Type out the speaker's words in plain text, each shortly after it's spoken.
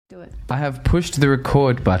Do it. I have pushed the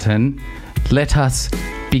record button. Let us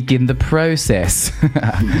begin the process.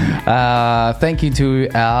 Thank you to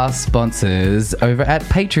our sponsors over at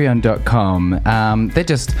patreon.com. They're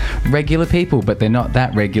just regular people, but they're not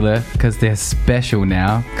that regular because they're special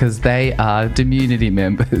now because they are Demunity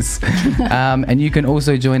members. And you can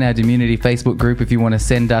also join our Demunity Facebook group if you want to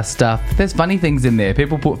send us stuff. There's funny things in there.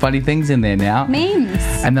 People put funny things in there now. Memes.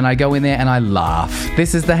 And then I go in there and I laugh.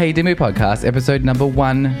 This is the Hey Demu podcast, episode number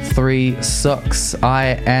 136. I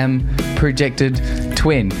am projected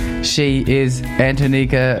twin. She is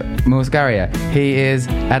Antonika Muscaria. He is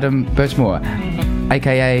Adam Birchmore,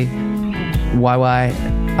 aka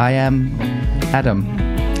YY. I am Adam.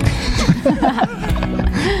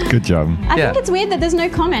 Good job. I think it's weird that there's no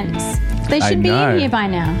comments. They should be in here by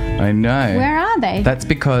now. I know. Where are they? That's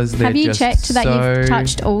because they're Have you just checked that so, you've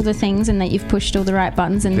touched all the things and that you've pushed all the right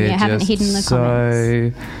buttons and you haven't hidden the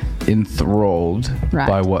comments? So enthralled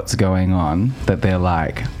by what's going on that they're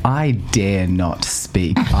like, I dare not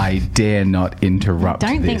speak. I dare not interrupt.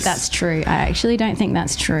 I don't think that's true. I actually don't think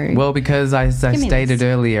that's true. Well, because as I stated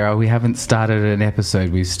earlier, we haven't started an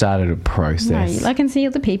episode. We've started a process. No, I can see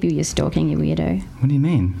all the people you're stalking, you weirdo. What do you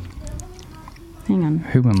mean? Hang on.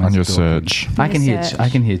 Who am I on your stalking? search? I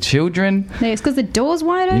can hear children. No, it's because the door's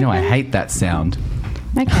wide open. You know, I hate that sound.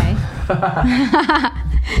 Okay.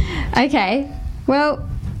 Okay. Well,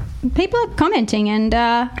 people are commenting and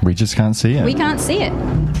we just can't see it. we can't see it.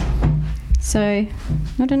 So,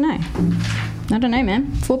 I don't know. I don't know,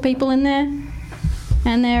 man. 4 people in there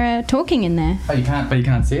and they're talking in there. Oh, you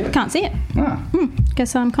can't see it? Can't see it. Ah.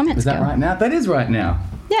 Guess comments Is that go. right now? That is right now.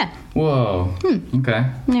 Yeah. Whoa. Okay.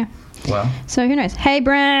 Yeah. Well, So who knows? Hey,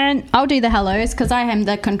 Bran. I'll do the hellos because I am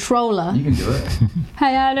the controller. you can do it.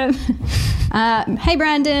 Hey, Adam. Hey,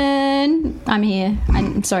 Brandon. I'm here.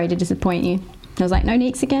 I'm sorry to disappoint you. I was like, no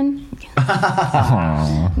Neeks again?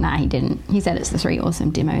 Nah, he didn't. He said it's the 3 awesome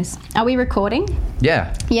demos. Are we recording?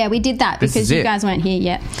 Yeah. Yeah, we did that This because is you it. guys weren't here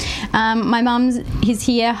yet. My mum's is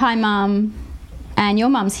here. Hi, Mum. And your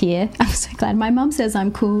mum's here. I'm so glad my mum says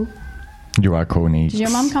I'm cool. You are cool, Neeks. Did your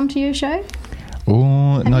mum come to your show?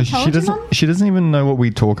 Oh no, you told she your doesn't. mum? She doesn't even know what we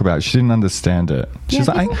talk about. She didn't understand it. She's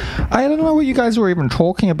Yeah, like, I don't know what you guys were even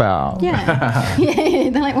talking about. Yeah. Yeah.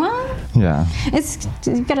 They're like, what? Yeah,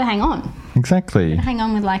 You've got to hang on. exactly. Hang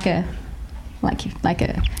on with like a.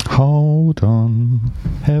 Hold on,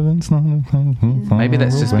 heaven's not. Maybe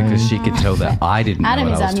that's just because she could tell that I didn't know Adam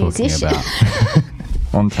what is I our was talking musician. about.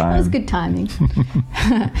 On That was time. good timing.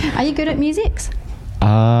 Are you good at music?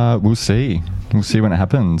 We'll see. We'll see when it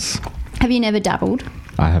happens. Have you never dabbled?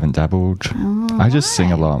 I haven't dabbled. I just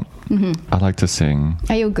sing a lot. Mm-hmm. I like to sing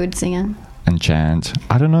Are you a good singer? and chant.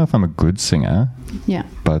 I don't know if I'm a good singer, Yeah.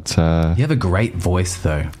 but You have a great voice,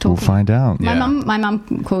 though. we'll find out. Yeah. My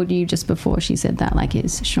mum called you just before. She said that, like,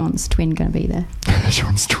 is Sean's twin going to be there?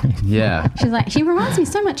 Sean's twin. Yeah. She's like, she reminds me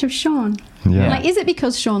so much of Sean. Yeah. I'm like, is it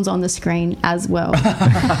because Sean's on the screen as well?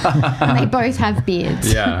 And they both have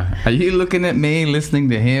beards. Yeah. Are you looking at me, listening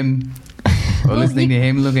to him? Or listening to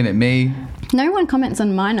him, looking at me? No one comments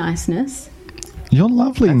on my niceness. You're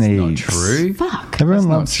lovely, That's not Neeks. true. Fuck. Everyone That's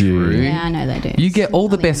not loves you. true. Yeah, I know they do. You get all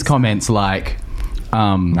the best comments like,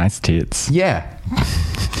 Nice tits. yeah.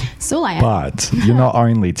 That's all I am. But you're not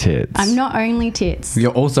only tits. I'm not only tits.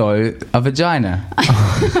 You're also a vagina.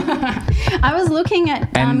 I was looking at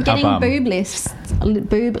And a getting bum. boob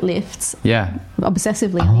lifts Yeah.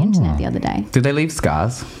 obsessively on the internet the other day. Do they leave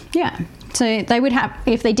scars? Yeah. So they would have,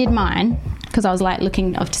 if they did mine, because I was like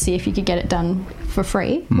looking up to see if you could get it done for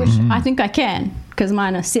free, which I think I can, because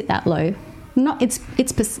mine are sit that low. Not, it's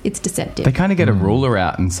deceptive. They kind of get a ruler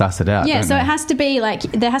out and suss it out. Yeah, don't so they? it has to be like,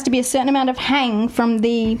 there has to be a certain amount of hang from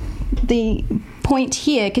the point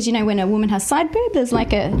here, because you know when a woman has side boob, there's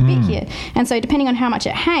like a bit here, and so depending on how much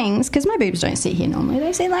it hangs, because my boobs don't sit here normally,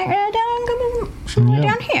 they sit like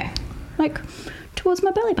down here, like towards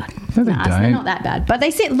my belly button. No, they Nah, so they're don't. not that bad, but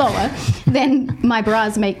they sit lower than my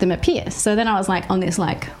bras make them appear. So then I was like on this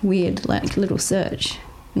like weird like little search,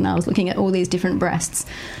 and I was looking at all these different breasts.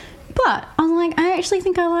 But I was like, I actually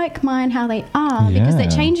think I like mine how they are because it Yeah.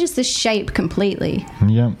 changes the shape completely.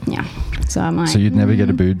 Yeah. Yeah. So I'm like, So you'd never get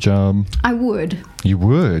a boob job? I would. You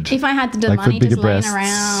would? If I had the like money for bigger just laying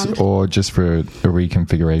breasts around. or just for a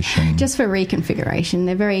reconfiguration? Just for reconfiguration.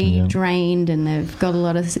 They're very drained and they've got a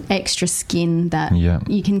lot of extra skin that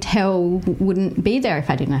you can tell wouldn't be there if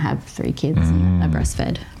I didn't have 3 kids and I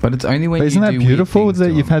breastfed. But it's only when But you isn't that do weird beautiful things that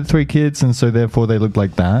to you've them. had 3 kids and so therefore they look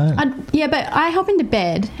like that? Yeah, but I hop into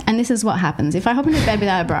bed and this is what happens. If I hop into bed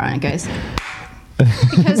without a bra and it goes...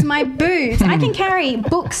 because my boobs, I can carry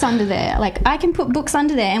books under there. Like, I can put books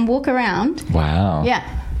under there and walk around. Wow. Yeah.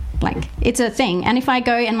 Like, it's a thing. And if I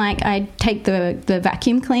go and, like, I take the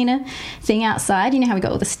vacuum cleaner thing outside, you know how we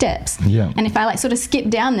got all the steps? Yeah. And if I, like, sort of skip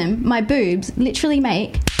down them, my boobs literally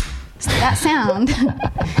make that sound. And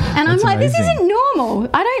I'm That's like, this amazing. isn't normal.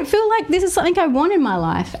 I don't feel like this is something I want in my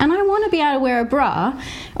life. And I want to be able to wear a bra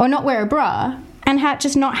or not wear a bra and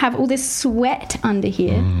just not have all this sweat under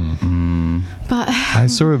here. But I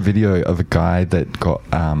saw a video of a guy that got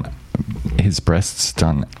his breasts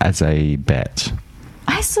done as a bet.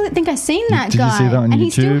 I think I've seen that Did guy. you see that on and YouTube? he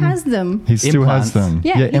still has them. He still Implants. has them.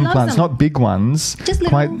 Yeah, he loves implants, them. not big ones, Just little-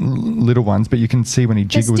 quite little ones, but you can see when he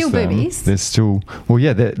They're jiggles still them. boobies. They're still, well,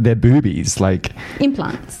 yeah, they're boobies, like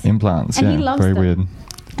Implants. implants. And yeah, he loves very them. weird.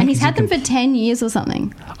 And he's had them for 10 years or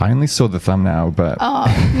something. I only saw the thumbnail, but Oh,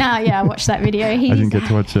 no, yeah, I watched that video. He's, didn't get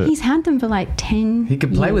to watch it. He's had them for like 10 He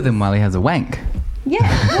could play with them while he has a wank.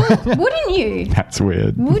 Yeah, wouldn't you? that's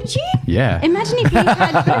weird. Would you? Yeah. Imagine if he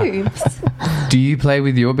had boobs. Do you play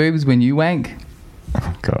with your boobs when you wank?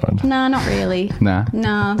 Oh, God. No, not really. Nah.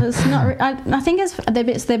 No, there's not. I think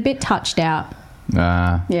they're a bit touched out.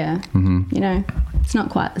 Yeah. Mhm. You know, it's not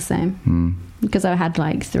quite the same. Mm. Because I had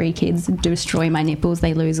like 3 kids destroy my nipples.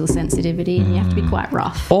 They lose all sensitivity and you have to be quite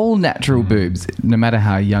rough. All natural boobs, no matter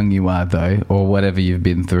how young you are, though, or whatever you've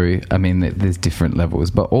been through. I mean, there's different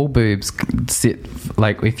levels, but all boobs sit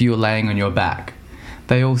like if you're laying on your back,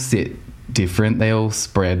 they all sit different. They all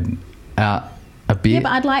spread out a bit. Yeah,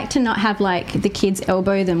 but I'd like to not have like the kids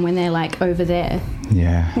elbow them when they're like over there.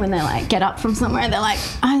 Yeah. When they like get up from somewhere and they're like,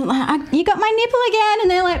 you got my nipple again,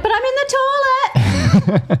 and they're like, but I'm in the toilet.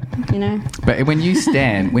 You know. But when you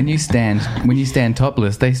stand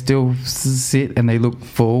topless, they still sit and they look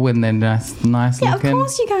full and they're nice Yeah, looking. of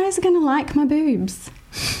course you guys are gonna like my boobs.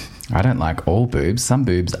 I don't like all boobs. Some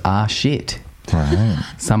boobs are shit. Right.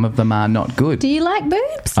 Some of them are not good. Do you like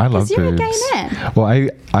boobs? I love 'Cause you're boobs. a gay man. Well,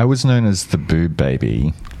 I was known as the boob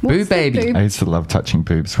baby. What's Boob the baby. boob- I used to love touching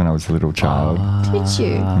boobs when I was a little child. Did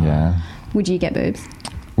you? Yeah. Would you get boobs?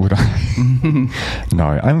 Would I? No,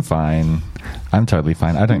 I'm fine. I'm totally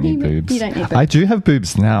fine. I don't need boobs. You don't need I boobs. do have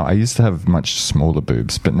boobs now. I used to have much smaller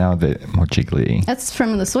boobs, but now they're more jiggly. That's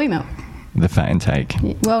from the soy milk. The fat intake.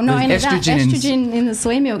 Well, not There's only that, estrogen in the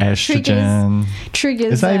soy milk Estrogen.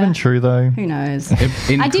 triggers. Is that even true, though? Who knows? It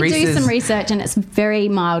I did do increases- some research, and it's very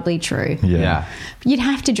mildly true. Yeah. You'd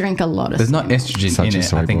have to drink a lot of. There's not soy milk. estrogen Such in a it.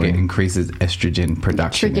 soy I think boy. it increases estrogen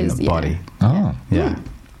production Triggers, in the yeah. body. Oh, Yeah.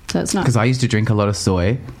 So it's not. Because I used to drink a lot of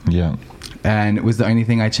soy, yeah. and it was the only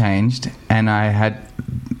thing I changed, and I had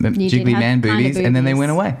did jiggly have man kind of boobies, and then they boobies.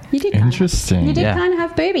 went away. You did. Interesting. You did Yeah. kind of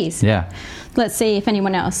have boobies. Yeah. Let's see if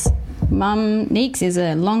anyone else. Mum Neeks is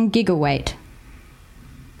a long giggle weight.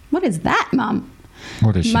 What is that, Mum?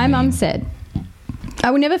 What does she My mean? mum said,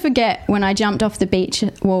 I will never forget when I jumped off the beach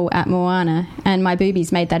wall at Moana and my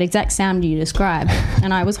boobies made that exact sound you described,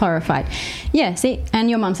 and I was horrified. Yeah, see, and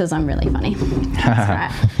your mum says I'm really funny. That's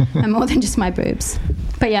right. I'm more than just my boobs.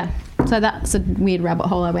 But yeah, so that's a weird rabbit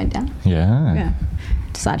hole I went down. Yeah. Yeah.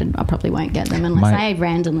 Decided I probably won't get them unless I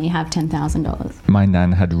randomly have $10,000. My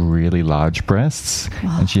nan had really large breasts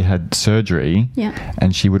and she had surgery. Yeah.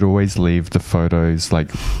 And she would always leave the photos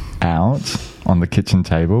like out on the kitchen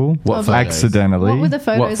table. What Of, photos? like, Accidentally. What were the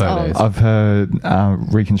photos, photos? of? Of her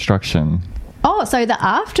reconstruction. Oh, so the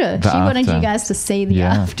after. The She wanted after. you guys to see the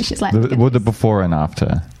Yeah. after. She's like, The, "Look at well, the this." before and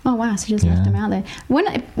after. Oh wow, so she just left Yeah. them out there. When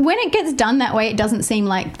it gets done that way, it doesn't seem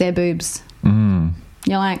like they're boobs. Mm.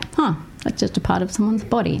 You're like, huh, that's just a part of someone's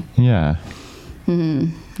body. Yeah. I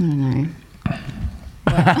don't know.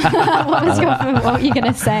 What were you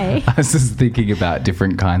going to say? I was just thinking about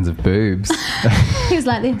different kinds of boobs. He was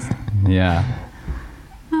like this. Yeah.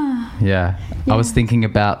 Yeah. I was thinking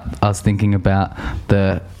about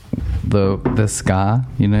the scar,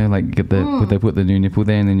 you know, like get the they put the new nipple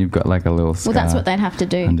there and then you've got like a little scar. Well, that's what they'd have to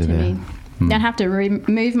do under to there. me. They'd have to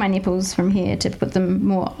remove my nipples from here to put them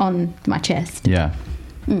more on my chest. Yeah.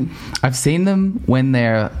 I've seen them when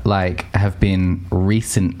they're like have been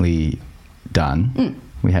recently done.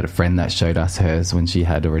 We had a friend that showed us hers when she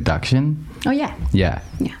had a reduction. Oh yeah, Yeah.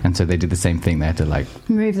 Yeah. And so they did the same thing. They had to like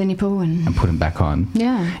remove the nipple and put them back on.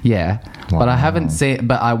 yeah. Yeah. But I Wow. haven't seen.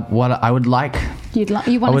 But I would like. You want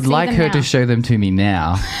I to would see like them her now. to show them to me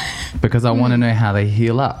now, because I want to know how they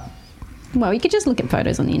heal up. Well, you could just look at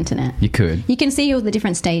photos on the internet. You could. You can see all the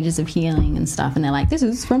different stages of healing and stuff, and they're like, "This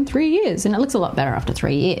is from 3 years," and it looks a lot better after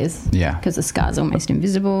 3 years. Yeah. because the scar's almost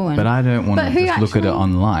invisible. And But I don't want to But who just look at it actually-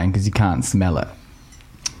 online because you can't smell it.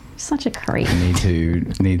 such a creep.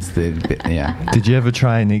 Needs the bit, yeah. Did you ever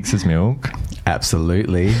try Neeks' milk?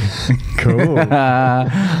 Absolutely. Cool.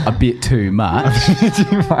 A bit too much.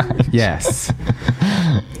 Yes.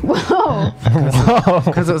 Whoa.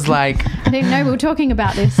 Because it was like I didn't know we were talking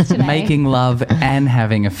about this today. making love and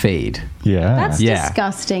having a feed. Yeah. That's Yeah.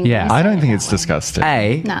 disgusting. Yeah. when you I say don't it think that it's way.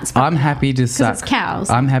 disgusting. No, it's fucking I'm happy to suck. it's cows.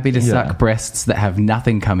 I'm happy to Yeah. suck breasts that have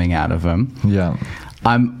nothing coming out of them. Yeah.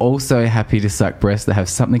 I'm also happy to suck breasts that have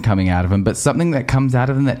something coming out of them, but something that comes out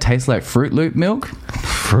of them that tastes like Fruit Loop milk.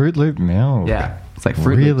 Fruit Loop milk. Yeah, it's like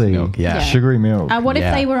Fruit Really? Loop milk. Yeah. Yeah. Sugary milk. What if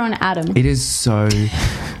Yeah. they were on Adam? It is so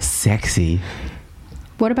sexy.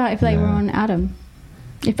 What about if they were Yeah. on Adam?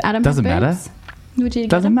 If Adam Doesn't had matter. boobs, would you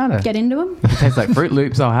Doesn't get 'em? matter. Get into them? It tastes like Fruit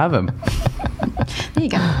Loops. I'll have them. There you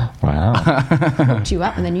go. Wow. Hooked you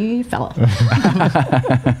up with a new fella.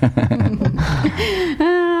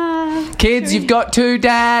 Kids, you've got 2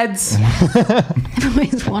 dads. I've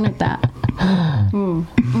always wanted that.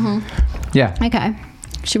 Yeah. Okay.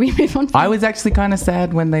 Should we move on? I was actually kind of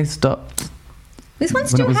sad when they stopped. This one when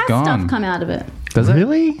still it was has gone. stuff come out of it. Does it?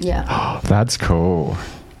 Really? Yeah. That's cool.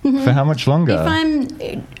 For how much longer? If I'm...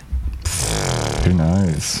 Who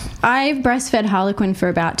knows? I've breastfed Harlequin for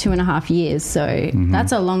about 2.5 years, so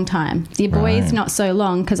that's a long time. The boy's Right. not so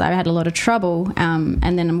long because I had a lot of trouble, and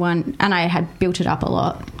I had built it up a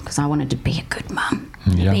lot because I wanted to be a good mum.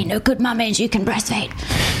 Yeah. Being a good mum means you can breastfeed,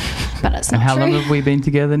 but it's not And how true. long have we been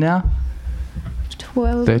together now?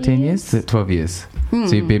 12 13 years? 12 years.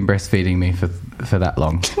 So you've been breastfeeding me for that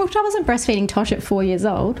long. Well, I wasn't breastfeeding Tosh at 4 years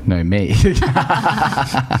old, No, me. so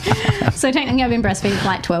technically I've been breastfeeding for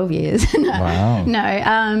like 12 years. Wow. No,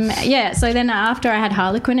 yeah. So then after I had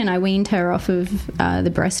Harlequin and I weaned her off of the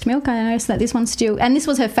breast milk, I noticed that this one's still, and this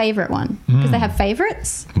was her favourite one because they have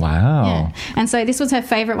favourites. Wow. Yeah. And so this was her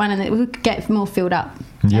favourite one, and it would get more filled up.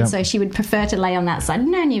 Yep. And so she would prefer to lay on that side.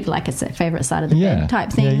 No, and you've like a favourite side of the Yeah. bed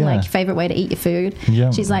type thing, Yeah. like favourite way to eat your food.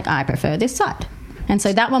 Yep. She's like, I prefer this side. And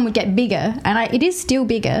so that one would get bigger, and it is still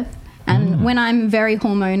bigger. And when I'm very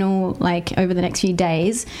hormonal, like over the next few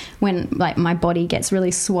days, when like my body gets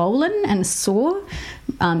really swollen and sore,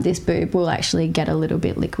 this boob will actually get a little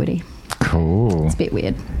bit liquidy. Cool. It's a bit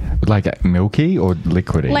weird. Like milky or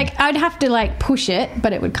liquidy? Like I'd have to like push it,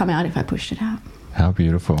 but it would come out if I pushed it out. How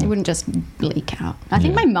beautiful. It wouldn't just leak out. I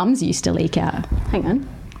think Yeah. my mum's used to leak out. Hang on.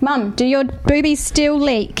 Mum, do your boobies still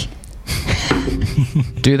leak?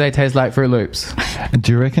 Do they taste like Fruit Loops?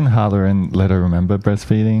 Do you reckon Harlan let her remember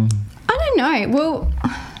breastfeeding? I don't know. Well,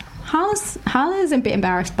 Harla's a bit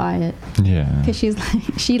embarrassed by it Yeah. because she's like,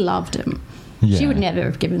 she loved him. Yeah. She would never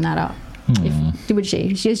have given that up. Would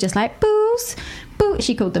she? She was just like, booze, boo.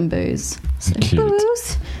 She called them booze. So, Cute.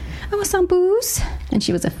 booze. I want some booze. And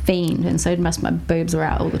she was a fiend, and so my boobs were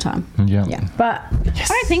out all the time. Yeah. Yeah. But I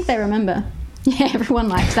don't think they remember. Yeah, everyone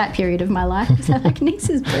liked that period of my life. They're like,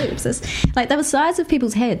 Niece's boobs. Like, they were the size of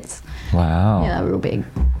people's heads. Wow. Yeah, they were real big.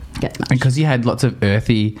 Get much. Because you had lots of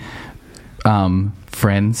earthy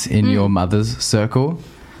friends in your mother's circle.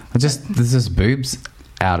 There's just boobs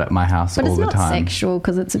out at my house But all it's the not time. sexual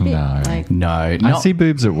because it's a bit No. like... No, I not. see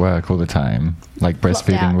boobs at work all the time, like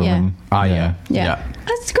breastfeeding out, yeah. women. Oh yeah. Yeah.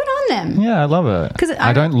 It's good on them. Yeah, I love it. 'Cause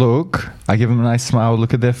I don't look. I give them a nice smile,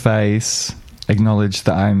 look at their face, acknowledge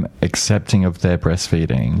that I'm accepting of their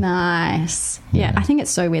breastfeeding. Nice. Yeah, Yeah. I think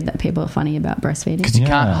it's so weird that people are funny about breastfeeding. Because you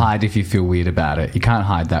can't Yeah. hide if you feel weird about it. You can't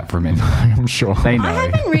hide that from anyone. I'm sure. They know. I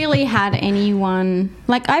haven't really had anyone...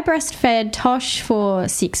 Like, I breastfed Tosh for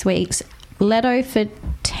 6 weeks, Leto for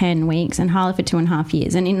 10 weeks, and Harley for 2.5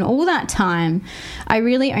 years. And in all that time, I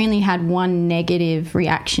really only had one negative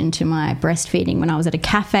reaction to my breastfeeding when I was at a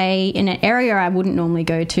cafe in an area I wouldn't normally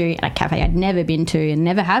go to, a cafe I'd never been to and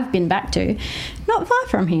never have been back to. Not far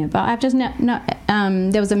from here, but I've just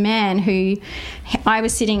there was a man who I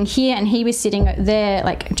was sitting here and he was sitting there,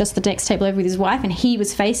 like just the next table over with his wife, and he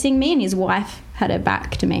was facing me and his wife had her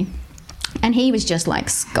back to me. And he was just like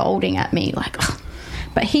scolding at me, like...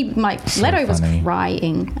 But Leto was funny.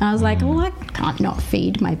 crying. And I was like, well, I can't not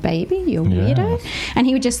feed my baby, you Yeah. weirdo. And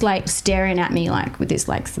he was just like staring at me like with this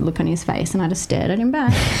like look on his face, and I just stared at him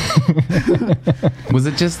back. Was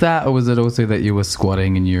it just that, or was it also that you were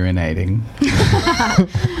squatting and urinating?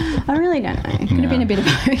 I really don't know. Could have been a bit of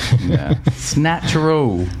both. Yeah. It's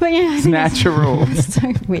natural. But yeah, I It's think natural. it's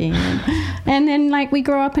so weird. And then like we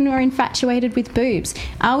grow up and we're infatuated with boobs.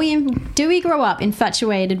 Do we grow up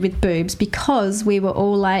infatuated with boobs because we were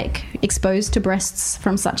all like exposed to breasts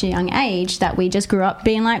from such a young age that we just grew up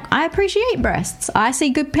being like, I appreciate breasts. I see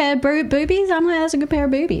good pair of boobies. I'm like, that's a good pair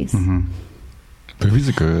of boobies. Boobies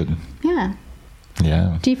are good. Yeah.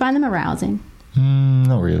 Yeah. Do you find them arousing?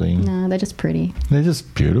 Not really. No, they're just pretty. They're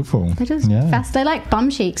just beautiful. They're just fast. They're like bum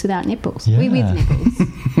cheeks without nipples. Yeah. We with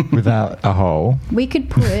nipples. Without a hole. We could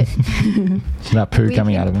put Without poo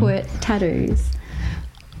coming out of them. put tattoos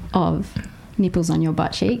of nipples on your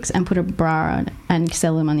butt cheeks and put a bra on and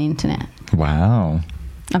sell them on the internet. Wow.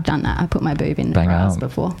 I've done that. I put my boob in Bang bras out.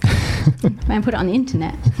 before. And put it on the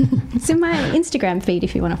internet. It's in my Instagram feed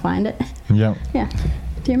if you want to find it. Yep. Yeah.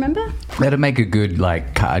 Do you remember? That'd make a good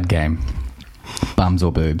like card game. Bums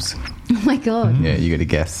or boobs? Oh my God. Yeah, you got to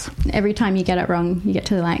guess. Every time you get it wrong, you get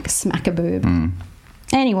to like smack a boob. Mm.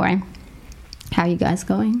 Anyway, how are you guys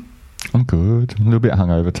going? I'm good. A little bit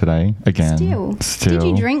hungover today. Again. Still. Did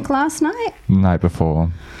you drink last night? Night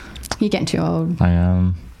before. You're getting too old. I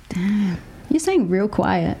am Damn. You're saying real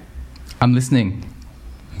quiet. I'm listening.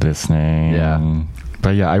 listening. Yeah.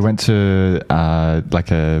 But yeah, I went to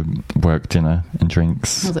like a work dinner and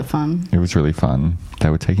drinks. Was it fun? It was really fun. They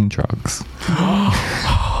were taking drugs.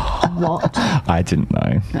 What? I didn't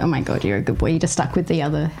know. Oh my God, you're a good boy. You just stuck with the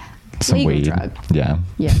other Some legal weed. drug. Yeah.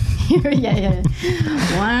 Yeah. yeah.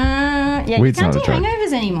 Wow. Yeah, Weed's you can't not do a drug.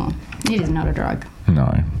 hangovers anymore. It is not a drug.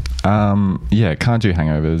 No. Yeah, can't do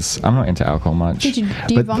hangovers. I'm not into alcohol much. Do you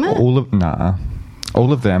But vomit? All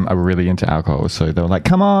of them are really into alcohol, so they were like,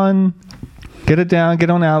 "Come on, get it down, get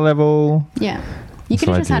on our level." Yeah. You could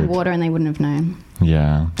So have I just had did. water and they wouldn't have known.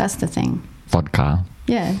 Yeah, That's the thing. vodka.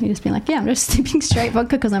 Yeah, you just be like, yeah, I'm just sipping straight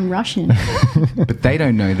vodka because I'm Russian. But they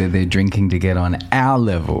don't know that they're drinking to get on our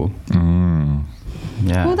level. Mm.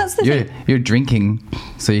 Yeah. Well, that's the you're, thing. You're drinking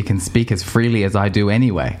so you can speak as freely as I do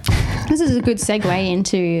anyway. This is a good segue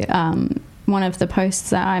into one of the posts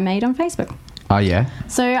that I made on Facebook. Oh, yeah?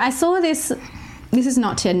 So I saw this. This is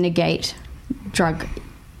not to negate drug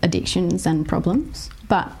addictions and problems,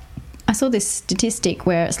 but I saw this statistic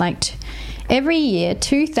where it's like every year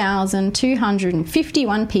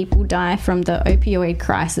 2,251 people die from the opioid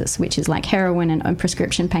crisis, which is like heroin and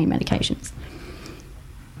prescription pain medications.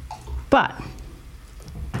 But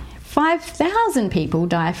 5,000 people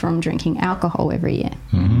die from drinking alcohol every year.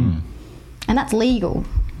 Mm. And that's legal.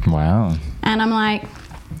 Wow. And I'm like,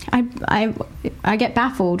 I get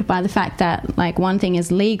baffled by the fact that like one thing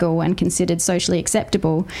is legal and considered socially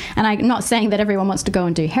acceptable, and I'm not saying that everyone wants to go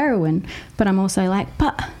and do heroin, but I'm also like,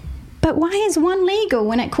 but why is one legal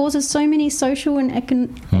when it causes so many social and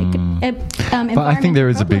But I think there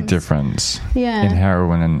is a big problems? difference Yeah. in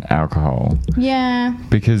heroin and alcohol, Yeah,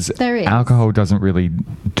 because There is. alcohol doesn't really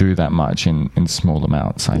do that much in small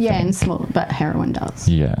amounts, I yeah, think. and small, but heroin does.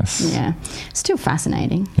 Yes. Yeah, still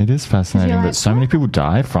fascinating. It is fascinating You're that like, so many people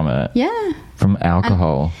die from it. Yeah. From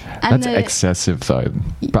alcohol. and That's the- excessive though.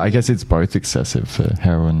 But I guess it's both excessive for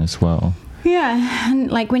heroin as well. Yeah, and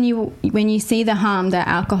like when you see the harm that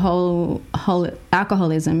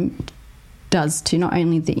alcoholism does to not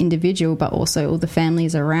only the individual but also all the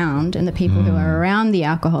families around and the people who are around the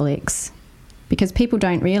alcoholics, because people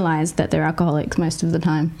don't realize that they're alcoholics most of the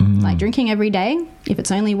time. Like drinking every day, if it's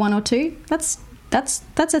only one or two, that's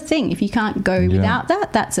a thing. If you can't go without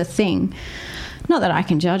that, that's a thing. Not that I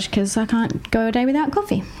can judge because I can't go a day without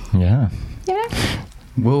coffee. Yeah. Yeah.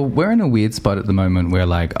 Well, we're in a weird spot at the moment where,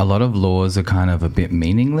 like, a lot of laws are kind of a bit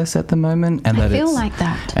meaningless at the moment, and I that feel it's, like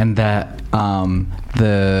that. and that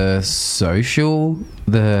the social,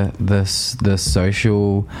 the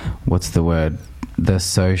social, what's the word? The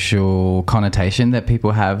social connotation that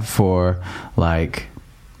people have for, like,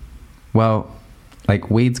 well, like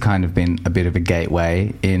weed's kind of been a bit of a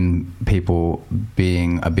gateway in people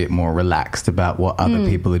being a bit more relaxed about what other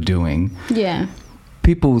people are doing. Yeah.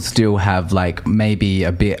 People still have like maybe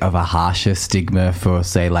a bit of a harsher stigma for,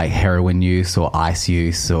 say, like heroin use or ice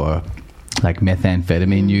use or like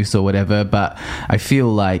methamphetamine use or whatever, but I feel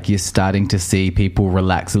like you're starting to see people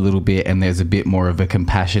relax a little bit, and there's a bit more of a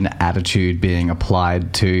compassionate attitude being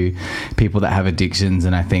applied to people that have addictions.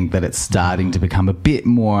 And I think that it's starting to become a bit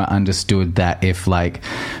more understood that if like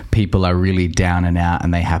people are really down and out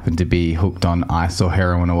and they happen to be hooked on ice or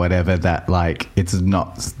heroin or whatever, that like it's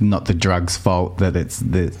not the drug's fault, that it's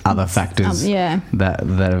the other factors yeah. that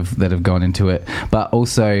have gone into it. But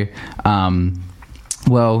also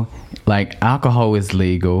well, like alcohol is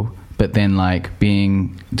legal, but then like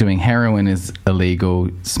doing heroin is illegal,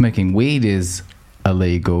 smoking weed is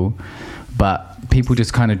illegal, but people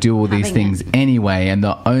just kind of do all these Having things anyway, and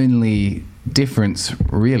the only difference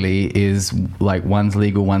really is like one's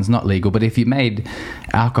legal, one's not legal. But if you made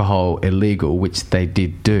alcohol illegal, which they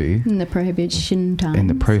did do In the prohibition time. in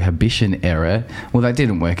the prohibition era, well, that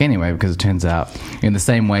didn't work anyway, because it turns out in the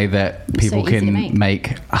same way that people so easy to can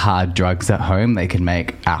make hard drugs at home, they can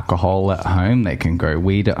make alcohol at home, they can grow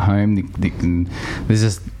weed at home,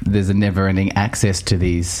 there's a never-ending access to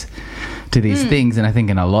these to these things, and I think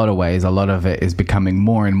in a lot of ways, a lot of it is becoming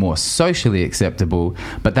more and more socially acceptable,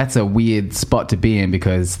 but that's a weird spot to be in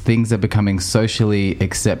because things are becoming socially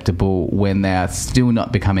acceptable when they are still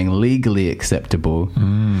not becoming legally acceptable.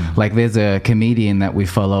 Like there's a comedian that we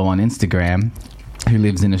follow on Instagram who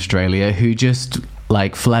lives in Australia who just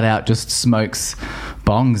like flat out just smokes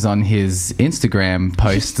bongs on his Instagram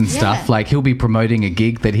posts and stuff. Yeah. Like he'll be promoting a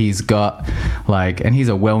gig that he's got, like, and he's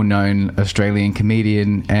a well-known Australian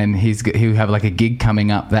comedian, and he'll have like a gig coming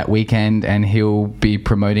up that weekend, and he'll be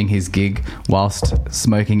promoting his gig whilst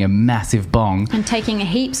smoking a massive bong. And taking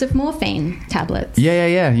heaps of morphine tablets.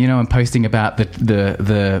 Yeah. You know, and posting about the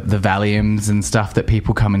Valiums and stuff that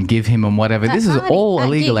people come and give him and whatever. At This is party- all at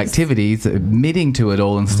illegal gigs. activities, admitting to it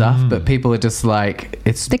all and stuff, but people are just like,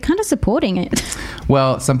 it's... They're kind of supporting it.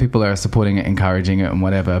 Well, some people are supporting it, encouraging it and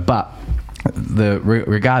whatever, but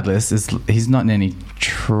regardless, he's not in any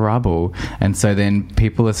trouble. And so then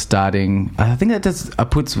people are starting... I think that just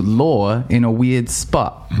puts law in a weird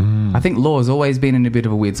spot. I think law has always been in a bit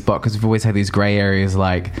of a weird spot because we've always had these grey areas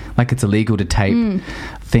like it's illegal to tape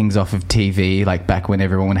things off of TV, like back when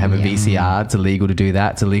everyone would have a VCR. It's illegal to do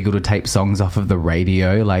that. It's illegal to tape songs off of the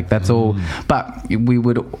radio. Like that's all. But we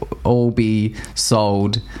would all be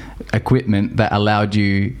sold equipment that allowed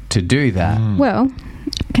you to do that. Well,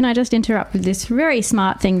 can I just interrupt with this very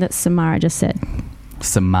smart thing that Samara just said?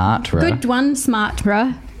 Sumatra. Good one,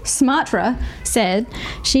 Smartra said.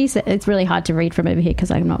 She said, it's really hard to read from over here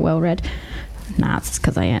because I'm not well read. Nah, it's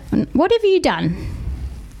because I am. What have you done?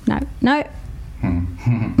 No.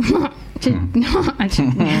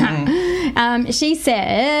 She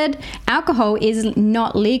said alcohol is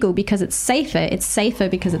not legal because it's safer. It's safer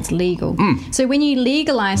because it's legal. So when you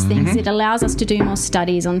legalize things, it allows us to do more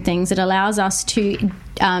studies on things. It allows us to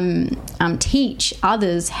teach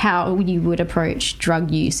others how you would approach drug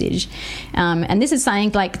usage. And this is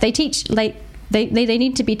something like they teach, like they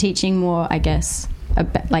need to be teaching more, I guess,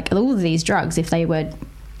 about, like all of these drugs. If they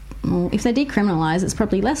decriminalise, it's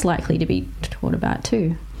probably less likely to be taught about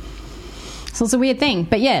too. So it's a weird thing.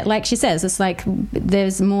 But yeah, like she says, it's like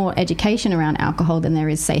there's more education around alcohol than there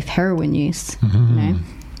is safe heroin use. You know?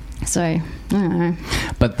 So I don't know.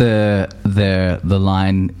 But the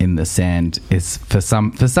line in the sand is for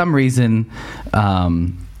some reason,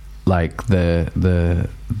 like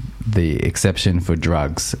the exception for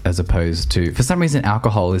drugs, as opposed to, for some reason,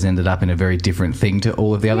 alcohol has ended up in a very different thing to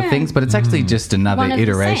all of the other things, but it's actually just another One of the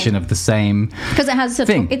iteration same. of the same Because it has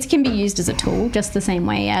thing. it can be used as a tool, just the same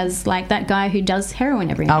way as like that guy who does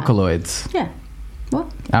heroin every night. alkaloids. Yeah. What?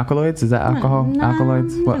 Alkaloids? Is that alcohol? No,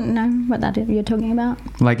 Alkaloids? I What? don't know what that is you're talking about.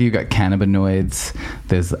 Like you got cannabinoids.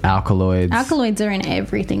 There's alkaloids. Alkaloids are in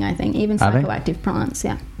everything, I think, even Are they? psychoactive plants.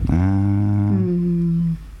 Yeah.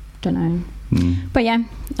 Don't know. But yeah,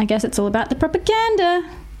 I guess it's all about the propaganda.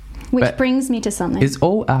 Which But brings me to something. Is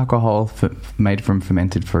all alcohol made from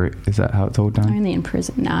fermented fruit? Is that how it's all done? Only in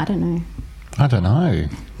prison. No, I don't know. I don't know.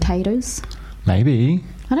 Potatoes. Maybe.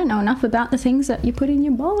 I don't know enough about the things that you put in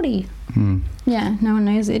your body. Yeah, no one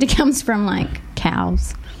knows it. It comes from like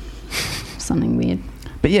cows. Something weird.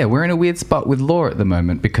 But yeah, we're in a weird spot with law at the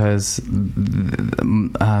moment because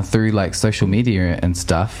through like social media and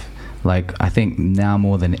stuff, like I think now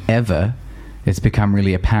more than ever, it's become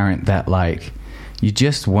really apparent that like you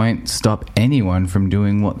just won't stop anyone from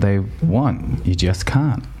doing what they want. You just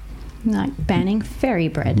can't. Like banning fairy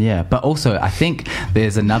bread. Yeah, but also I think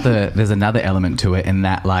there's another element to it in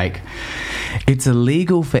that like it's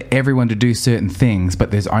illegal for everyone to do certain things, but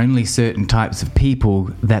there's only certain types of people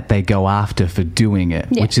that they go after for doing it,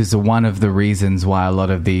 Yeah. which is one of the reasons why a lot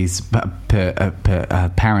of these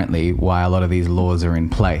apparently why a lot of these laws are in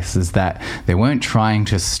place is that they weren't trying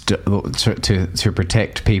to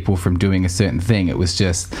protect people from doing a certain thing. It was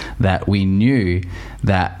just that we knew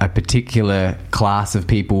that a particular class of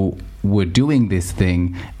people were doing this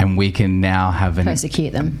thing, and we can now have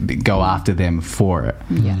Persecute them. go after them for it.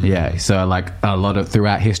 Yeah. So like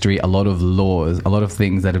throughout history, a lot of laws, a lot of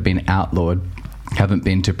things that have been outlawed haven't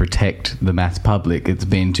been to protect the mass public. It's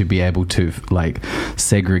been to be able to like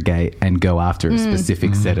segregate and go after a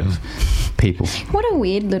specific set of people. What a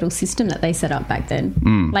weird little system that they set up back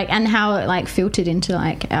then. Like, and how it like filtered into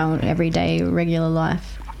like our everyday regular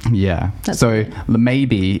life. Yeah. That's So weird.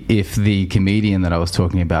 maybe if the comedian that I was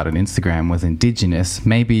talking about on Instagram was Indigenous,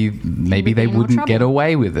 maybe they be in more wouldn't get trouble.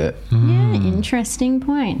 away with it. Yeah, interesting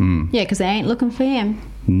point. Yeah, because they ain't looking for him.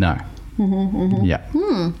 No. Yeah.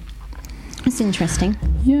 That's interesting.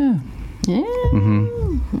 Yeah. Yeah.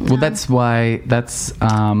 Well, that's why.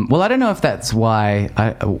 Well, I don't know if that's why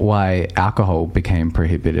alcohol became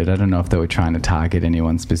prohibited. I don't know if they were trying to target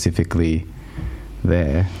anyone specifically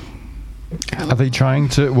there. Are they trying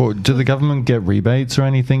to? Well, do the government get rebates or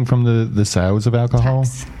anything from the sales of alcohol?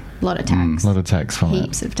 Tax. A lot of tax. A lot of tax from it.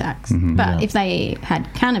 Heaps of tax. But if they had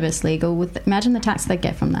cannabis legal, imagine the tax they'd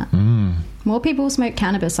get from that. More people smoke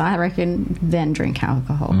cannabis, I reckon, than drink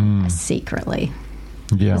alcohol secretly.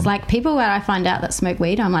 Yeah. It's like people that I find out that smoke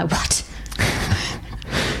weed, I'm like, what?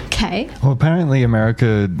 Okay. Well, apparently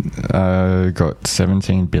America got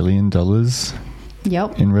 $17 billion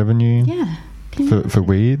Yep. in revenue Yeah. for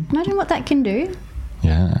weed. Imagine what that can do.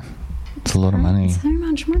 Yeah. It's a lot of money. So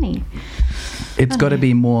much money. It's got to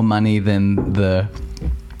be more money than the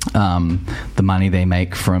money they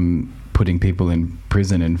make from putting people in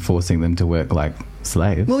prison and forcing them to work like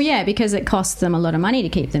slaves. Well, yeah, because it costs them a lot of money to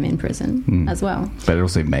keep them in prison as well. But it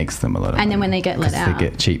also makes them a lot of money. And then when they get let 'cause out, they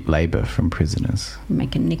get cheap labour from prisoners.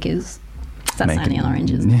 making knickers. That's Making- only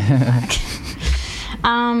oranges.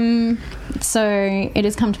 So it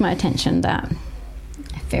has come to my attention that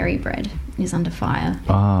fairy bread is under fire.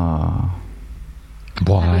 Oh. Have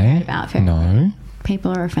you Why? heard about fairy bread? No.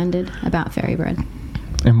 People are offended about fairy bread.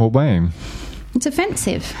 In what way? It's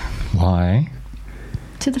offensive Why?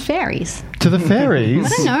 to the fairies. To the fairies? I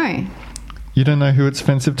don't know. You don't know who it's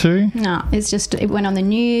offensive to? No, it's just, it went on the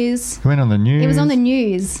news. It went on the news. It was on the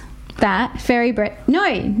news that fairy bread...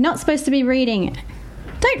 No, not supposed to be reading it.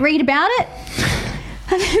 Don't read about it.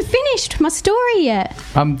 I haven't finished my story yet.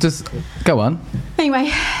 Just go on.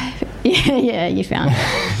 Anyway, yeah, you found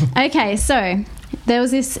it. Okay, so there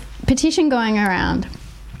was this petition going around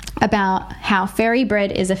about how fairy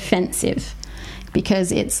bread is offensive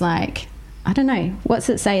because it's like, I don't know, what's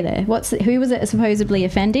it say there? Who was it supposedly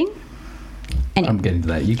offending? Anyway. I'm getting to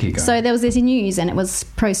that. You keep going. So there was this news and it was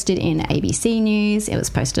posted in ABC News. It was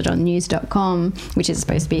posted on news.com, which is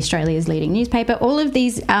supposed to be Australia's leading newspaper. All of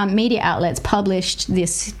these media outlets published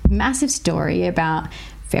this massive story about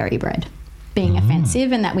fairy bread being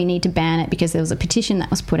offensive and that we need to ban it because there was a petition that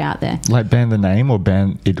was put out there. Like ban the name or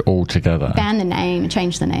ban it altogether? Ban the name,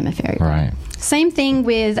 change the name of fairy bread. Right. Same thing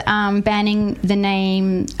with banning the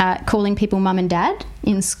name, calling people mum and dad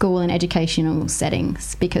in school and educational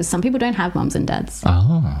settings because some people don't have mums and dads.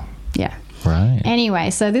 Oh, Yeah. right. Anyway,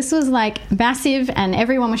 so this was like massive and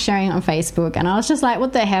everyone was sharing it on Facebook and I was just like,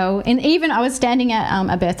 what the hell? And even I was standing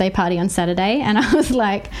at a birthday party on Saturday and I was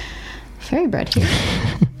like, fairy bread here.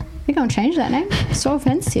 You're going to change that name? So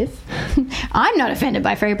offensive. I'm not offended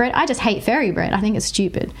by fairy bread. I just hate fairy bread. I think it's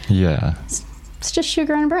stupid. Yeah, It's just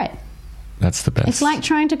sugar on bread. that's the best. It's like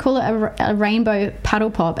trying to call it a rainbow paddle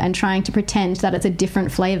pop and trying to pretend that it's a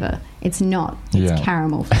different flavour. It's not. It's Yeah.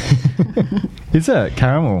 caramel. Is it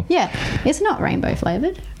caramel? Yeah, it's not rainbow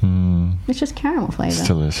flavoured. It's just caramel flavour. It's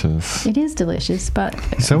delicious. It is delicious, but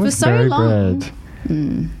So for is so berry long... bread.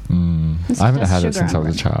 It's I haven't just had it sugar since I on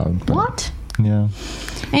was a bread. child. but- What? Yeah.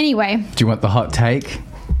 Anyway, Do you want the hot take?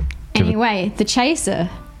 the Chaser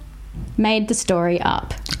made the story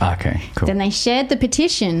up. Okay, cool. Then they shared the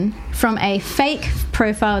petition from a fake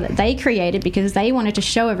profile that they created because they wanted to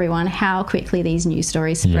show everyone how quickly these news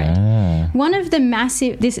stories spread. Yeah. One of the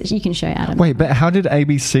massive... This you can show Adam. Wait, but how did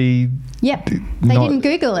ABC... Yep. They not- didn't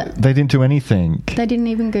Google it. They didn't do anything. They didn't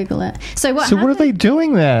even Google it. So what So what are they happened-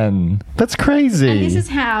 doing then? That's crazy. And this is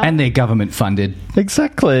how... And they're government funded.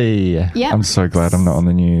 Exactly. Yep. I'm so glad I'm not on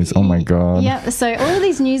the news. Oh my God. Yeah, so all of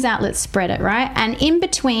these news outlets spread it, right? And in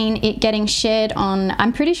between it getting shared on,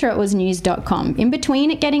 I'm pretty sure it was news.com, in between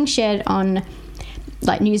it getting shared on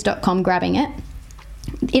like news.com grabbing it,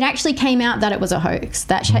 it actually came out that it was a hoax,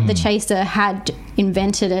 that the Chaser had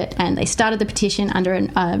invented it and they started the petition under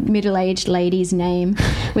a middle-aged lady's name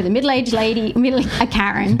with a middle-aged lady, a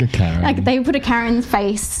Karen. A Karen. Like they put a Karen's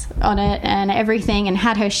face on it and everything and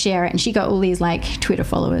had her share it and she got all these like Twitter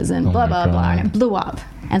followers and blah, my blah, blah, God. and it blew up.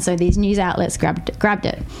 And so these news outlets grabbed it.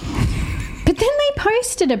 But then they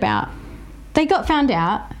posted about, they got found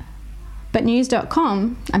out, but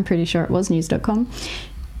news.com, I'm pretty sure it was news.com,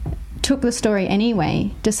 took the story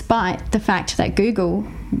anyway, despite the fact that Google,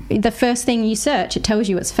 the first thing you search, it tells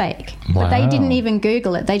you it's fake. But they Wow. didn't even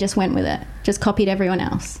Google it. They just went with it. Just copied everyone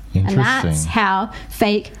else. And that's Interesting. how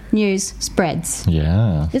fake news spreads.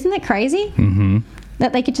 Yeah. Isn't that crazy? Mm-hmm.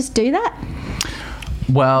 That they could just do that?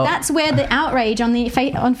 Well, That's where the outrage on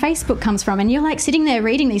on Facebook comes from. And you're like sitting there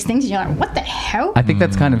reading these things and you're like, what the hell? I think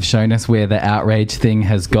that's kind of shown us where the outrage thing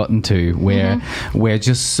has gotten to, where we're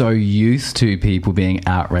just so used to people being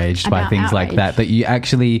outraged by About things like outrage. that you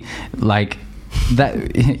actually like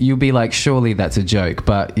that you'll be like, surely that's a joke,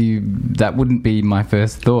 but that wouldn't be my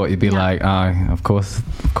first thought. You'd be No. like, oh, of course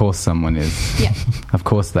someone is. Yeah, Of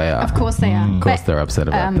course they are. of course they are. Of course But, they're upset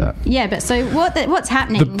about that. Yeah, but so what's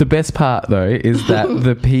happening? The best part though is that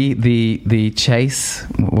the Chase,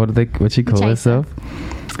 what do you call Chaser. herself?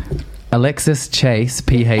 Alexis Chase,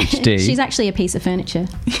 PhD. She's actually a piece of furniture.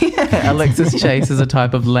 Alexis Chase is a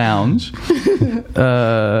type of lounge.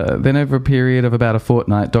 Then over a period of about a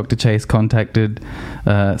fortnight, Dr. Chase contacted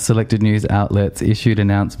selected news outlets, issued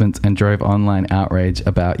announcements, and drove online outrage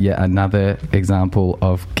about yet another example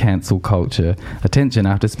of cancel culture. Attention,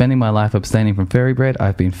 after spending my life abstaining from fairy bread,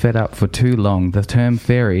 I've been fed up for too long. The term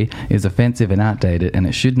fairy is offensive and outdated, and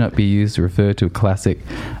it should not be used to refer to a classic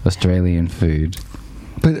Australian food.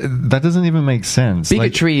 But that doesn't even make sense.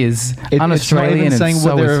 Bigotry is It's not un-Australian, even and saying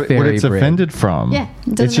so what is fairy it's bread. offended from. Yeah, it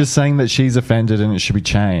doesn't it's just saying that she's offended and it should be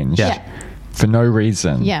changed. Yeah. For no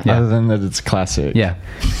reason. Yeah. Other than that it's classic. Yeah.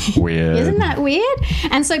 Weird. Isn't that weird?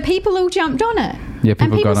 And so people all jumped on it. Yeah, and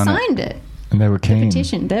people people got on it. signed it. And they were keen.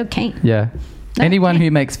 Petition. They were keen. Yeah. Anyone who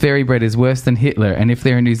makes fairy bread is worse than Hitler, and if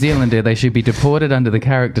they're a New Zealander, they should be deported under the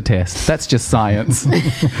character test. That's just science.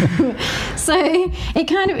 So it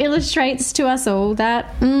kind of illustrates to us all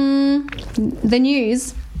that the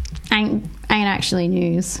news ain't actually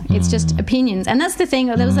news. It's just opinions, and that's the thing.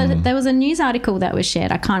 There was a news article that was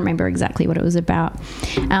shared. I can't remember exactly what it was about,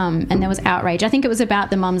 and there was outrage. I think it was about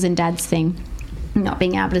the mums and dads thing, not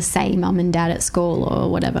being able to say mum and dad at school or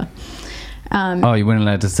whatever. Oh, you weren't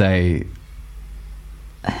allowed to say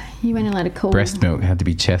You weren't allowed to call breast milk. It had to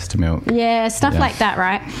be chest milk. Yeah, stuff Yeah. like that,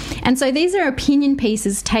 right? And so these are opinion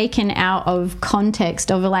pieces taken out of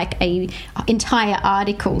context of like a entire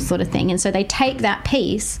article sort of thing. And so they take that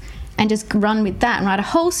piece and just run with that and write a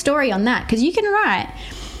whole story on that. Because you can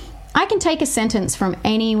I can take a sentence from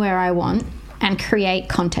anywhere I want and create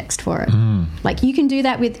context for it. Like you can do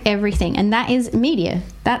that with everything. And that is media.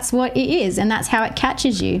 That's what it is. And that's how it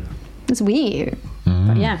catches you. It's weird.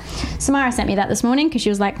 But yeah, Samara sent me that this morning because she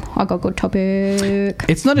was like, I got a good topic.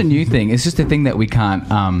 It's not a new thing. It's just a thing that we can't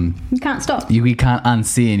You can't stop. we can't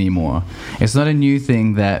unsee anymore. It's not a new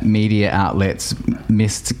thing that media outlets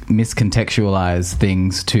miscontextualize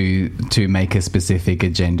things to make a specific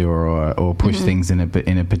agenda or push things in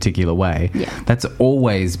a particular way. Yeah. That's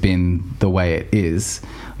always been the way it is.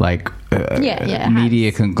 Like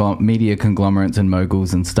media conglomerates and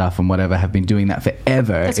moguls and stuff and whatever have been doing that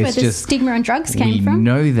forever. That's where the stigma on drugs came we from. We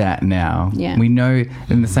know that now. Yeah. We know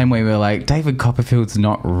in the same way we're like, David Copperfield's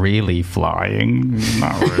not really flying. He's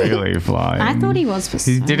not really flying. I thought he was for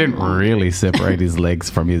He so didn't long. really separate his legs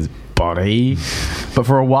from his body. But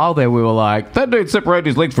for a while there we were like, that dude separated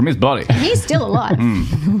his legs from his body. He's still alive.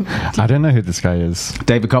 I don't know who this guy is.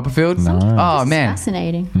 David Copperfield? No. Oh, man.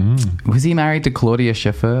 Fascinating. Was he married to Claudia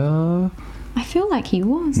Schiffer? I feel like he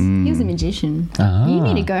was. He was a magician. Ah. You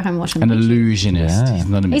need to go home and watch some An YouTube. illusionist. Yeah. He's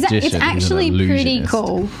not a magician. It's actually he's an pretty illusionist.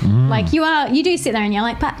 cool. Like you do sit there and you're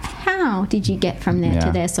like, but how did you get from there Yeah.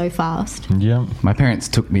 to there so fast? Yeah. My parents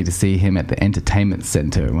took me to see him at the entertainment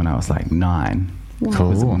centre when I was like 9. It was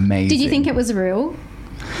Cool. amazing. Did you think it was real?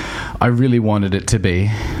 I really wanted it to be.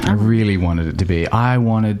 I really wanted it to be. I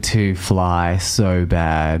wanted to fly so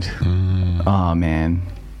bad. Oh, man.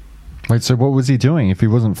 Wait, so what was he doing if he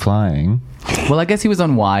wasn't flying? Well, I guess he was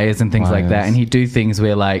on wires and things like that, Wires. and he'd do things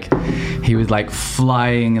where, like, he was like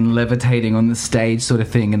flying and levitating on the stage, sort of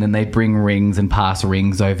thing, and then they'd bring rings and pass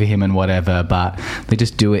rings over him and whatever. But they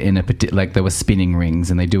just do it in a like there were spinning rings,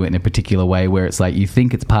 and they do it in a particular way where it's like you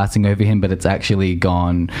think it's passing over him, but it's actually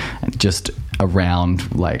gone just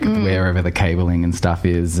around like wherever the cabling and stuff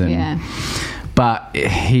is. And Yeah. But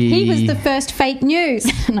He was the first fake news.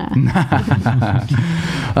 No.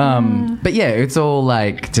 But yeah, it's all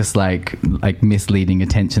like just like misleading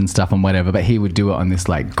attention stuff and whatever. But he would do it on this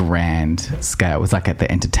like grand scale. It was like at the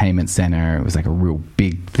entertainment center. It was like a real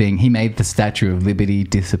big thing. He made the Statue of Liberty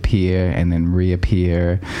disappear and then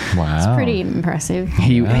reappear. Wow. Pretty impressive.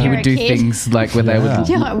 He You're would a do kid. things like where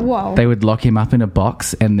You're like, whoa. they would lock him up in a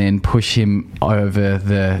box and then push him over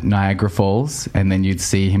the Niagara Falls, and then you'd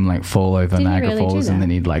see him like fall over Did he Niagara really do Falls, that? and then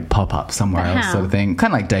he'd like pop up somewhere But else, how? sort of thing.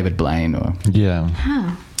 Kind of like David Blaine, or Yeah.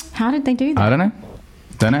 How did they do that? I don't know.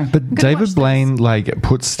 But watch David this. Blaine like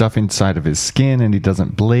puts stuff inside of his skin and he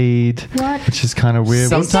doesn't bleed. What? Which is kind of weird.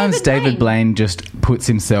 Sometimes David David Blaine just puts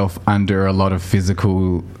himself under a lot of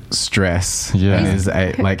physical stress. Yeah. And is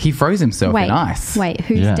like he froze himself in ice. Wait,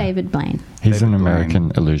 who's Yeah. David Blaine? He's David an Blaine.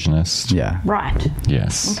 American illusionist. Yeah. Right.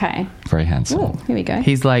 Yes. Okay. Very handsome. Oh, here we go.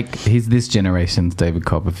 He's this generation's David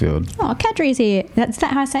Copperfield. Oh, Kadri's here. Is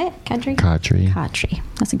that how I say it? Kadri? Kadri. Kadri.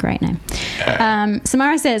 That's a great name.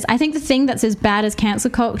 Samara says, I think the thing that's as bad as cancel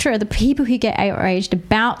culture are the people who get outraged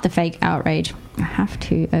about the fake outrage. I have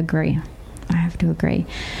to agree.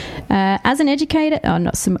 As an educator,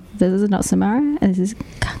 this is not Samara, this is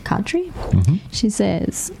Kadri. She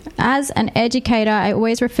says, as an educator, I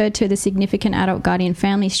always referred to the significant adult guardian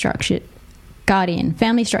family structure guardian.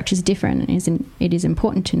 Family structure is different, and it is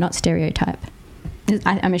important to not stereotype.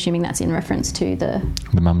 I'm assuming that's in reference to the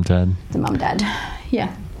mum dad. The mum dad,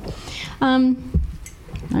 yeah. I don't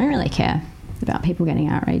really care about people getting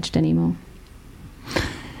outraged anymore.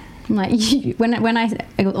 Like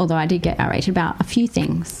although I did get outraged about a few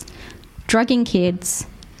things, drugging kids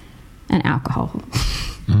and alcohol.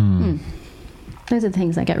 Those are the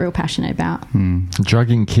things I get real passionate about.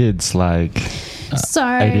 Drugging kids, like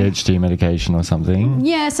ADHD medication or something.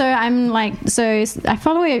 Yeah, so I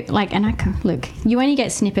follow it, like, and look, you only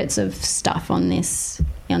get snippets of stuff on the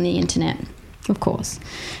internet, of course,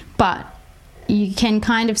 but you can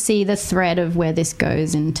kind of see the thread of where this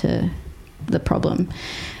goes into the problem.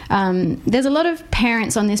 There's a lot of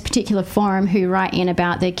parents on this particular forum who write in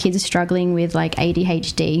about their kids struggling with like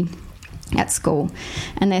ADHD at school,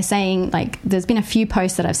 and they're saying, like, there's been a few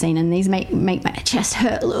posts that I've seen, and these make my chest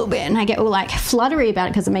hurt a little bit, and I get all like fluttery about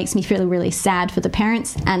it because it makes me feel really sad for the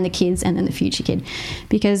parents and the kids and then the future kid,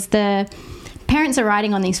 because the parents are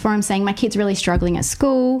writing on these forums saying, my kid's really struggling at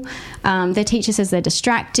school, their teacher says they're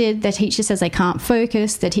distracted, their teacher says they can't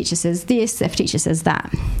focus, their teacher says this, their teacher says that.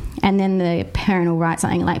 And then the parent will write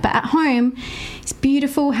something like, but at home it's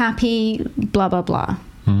beautiful, happy, blah blah blah.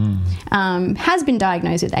 Has been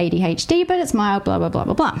diagnosed with ADHD, but it's mild, blah blah blah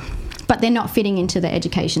blah blah. But they're not fitting into the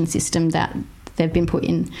education system that they've been put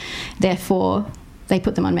in. Therefore, they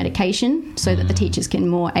put them on medication so that the teachers can be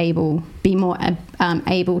more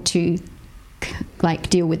able to like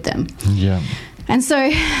deal with them. Yeah. And so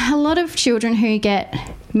a lot of children who get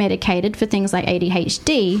medicated for things like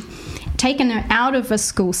ADHD, taken out of a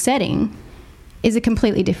school setting, is a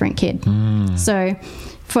completely different kid. So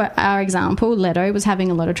for our example, Leto was having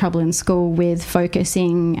a lot of trouble in school with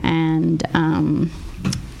focusing and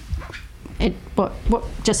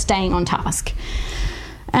just staying on task.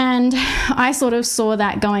 And I sort of saw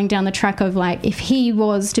that going down the track of, like, if he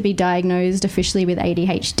was to be diagnosed officially with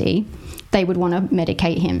ADHD, they would want to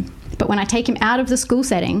medicate him. But when I take him out of the school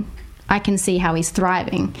setting, I can see how he's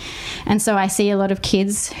thriving. And so I see a lot of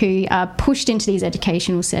kids who are pushed into these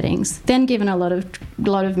educational settings, then given a lot of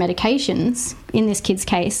medications, in this kid's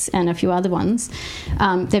case and a few other ones.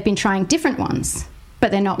 They've been trying different ones,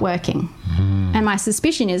 but they're not working. And my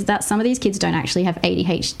suspicion is that some of these kids don't actually have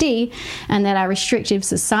ADHD, and that our restrictive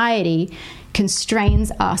society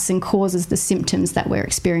constrains us and causes the symptoms that we're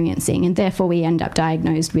experiencing, and therefore we end up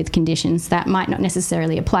diagnosed with conditions that might not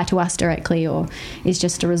necessarily apply to us directly or is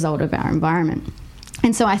just a result of our environment.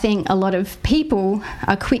 And so I think a lot of people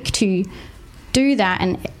are quick to do that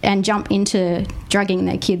and jump into drugging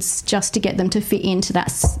their kids just to get them to fit into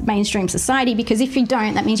that mainstream society, because if you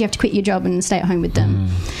don't, that means you have to quit your job and stay at home with them.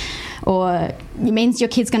 Or it means your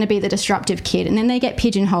kid's going to be the disruptive kid, and then they get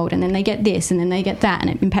pigeonholed, and then they get this, and then they get that, and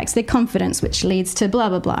it impacts their confidence, which leads to blah,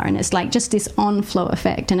 blah, blah. And it's like just this on-flow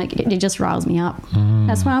effect, and it just riles me up.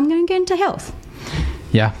 That's why I'm going to get into health.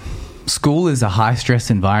 Yeah. School is a high-stress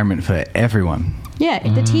environment for everyone. Yeah,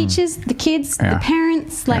 the teachers, the kids, the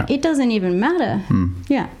parents, it doesn't even matter.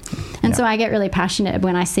 And so I get really passionate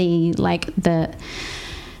when I see, like, that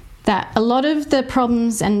a lot of the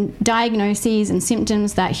problems and diagnoses and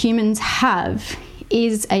symptoms that humans have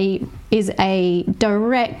is a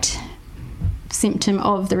direct symptom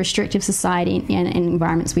of the restrictive society and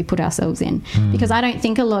environments we put ourselves in. Because I don't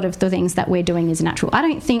think a lot of the things that we're doing is natural. I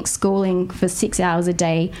don't think schooling for 6 hours a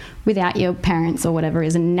day without your parents or whatever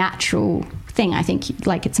is a natural thing. I think,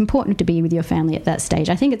 like, it's important to be with your family at that stage.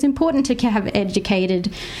 I think it's important to have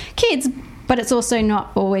educated kids, but it's also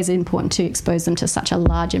not always important to expose them to such a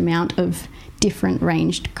large amount of different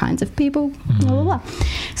ranged kinds of people. Blah, blah, blah.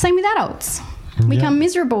 Same with adults. We become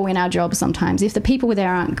miserable in our jobs sometimes if the people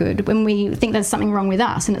there aren't good, when we think there's something wrong with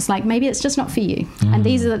us, and it's like, maybe it's just not for you. And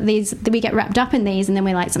these we get wrapped up in these, and then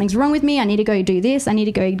we're like, something's wrong with me, I need to go do this, I need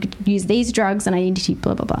to go use these drugs, and I need to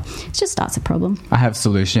blah blah blah. It just starts a problem. I have a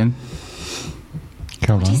solution.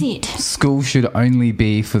 What is it? School should only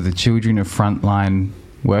be for the children of frontline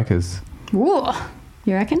workers. Whoa,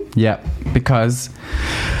 you reckon? Yeah, because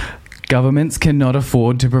governments cannot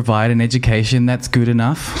afford to provide an education that's good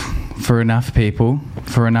enough for enough people,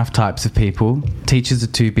 for enough types of people. Teachers are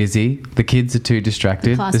too busy. The kids are too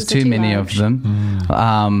distracted. There's too many of them.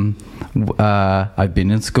 I've been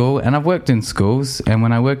in school and I've worked in schools. And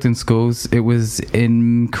when I worked in schools, it was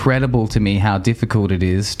incredible to me how difficult it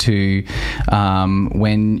is to,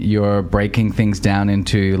 when you're breaking things down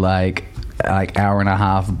into, like, like hour and a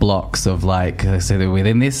half blocks of like, so that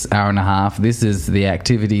within this hour and a half, this is the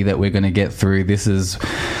activity that we're going to get through. This is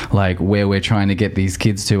like where we're trying to get these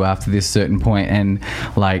kids to after this certain point. And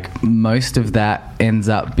like most of that ends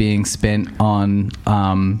up being spent on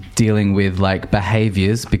dealing with like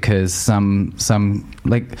behaviors, because some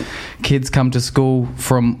like kids come to school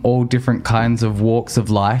from all different kinds of walks of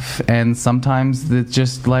life, and sometimes they're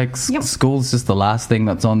just like school's just the last thing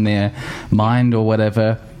that's on their mind or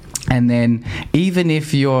whatever. And then even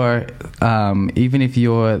if you're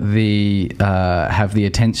the have the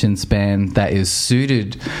attention span that is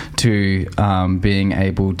suited to being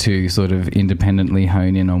able to sort of independently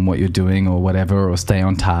hone in on what you're doing or whatever, or stay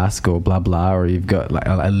on task or blah blah, or you've got like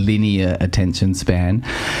a linear attention span,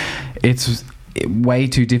 it's way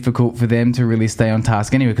too difficult for them to really stay on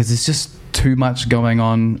task anyway, because it's just too much going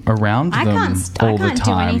on around them all the time. I can't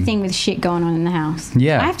do anything with shit going on in the house.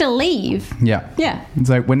 Yeah, I have to leave. Yeah. It's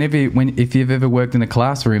like if you've ever worked in a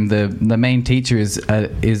classroom, the main teacher is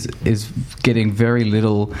getting very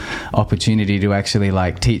little opportunity to actually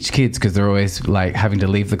like teach kids, because they're always like having to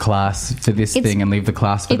leave the class for this thing and leave the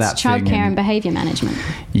class for that thing. It's childcare and behaviour management.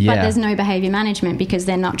 Yeah. But there's no behaviour management because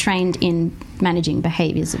they're not trained in managing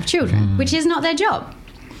behaviours of children, which is not their job.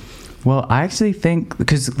 Well, I actually think,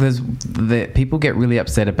 because people get really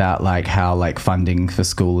upset about like how like funding for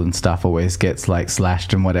school and stuff always gets like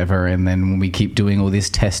slashed and whatever, and then when we keep doing all this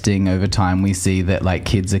testing over time, we see that like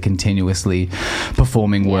kids are continuously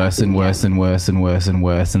performing worse and worse and worse and worse and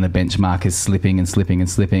worse, and the benchmark is slipping and slipping and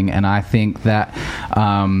slipping. And I think that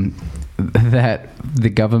that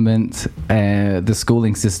the government, the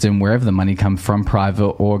schooling system, wherever the money comes from, private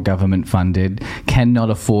or government funded,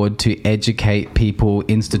 cannot afford to educate people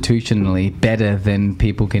institutionally better than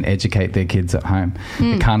people can educate their kids at home.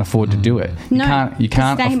 They can't afford to do it. You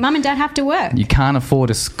can't. Mum and dad have to work. You can't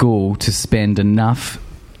afford a school to spend enough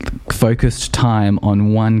focused time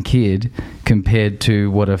on one kid compared to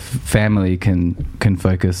what a family can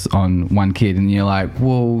focus on one kid. And you're like,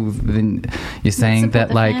 well, then you're saying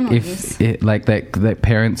that like that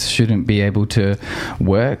parents shouldn't be able to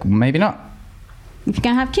work. Maybe not. If you're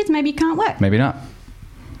gonna have kids, maybe you can't work. Maybe not.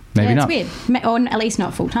 Maybe not. It's weird, or at least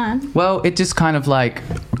not full time. Well, it just kind of like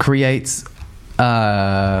creates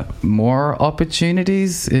more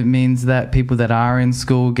opportunities. It means that people that are in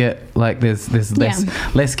school get like there's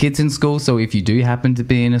less kids in school. So if you do happen to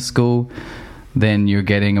be in a school, then you're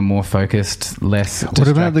getting a more focused, less distracted What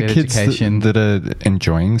about the kids education. that are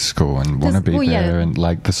enjoying school and want to be there and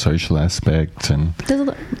like the social aspect? And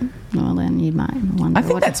well, then you might wonder. I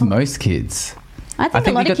think that's most kids. I think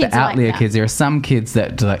a lot you of got kids the are like outlier that. kids. There are some kids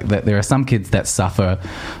there are some kids that suffer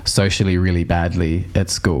socially really badly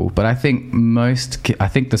at school. But I think I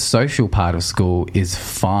think the social part of school is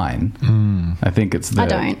fine. I think it's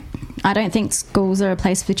I don't think schools are a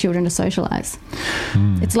place for children to socialise.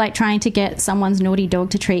 It's like trying to get someone's naughty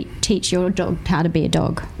dog to teach your dog how to be a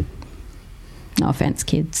dog. No offence,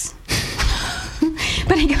 kids.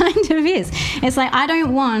 But it kind of is. It's like, I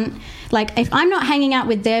don't want... Like, if I'm not hanging out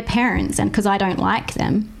with their parents and because I don't like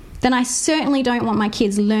them, then I certainly don't want my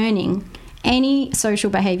kids learning any social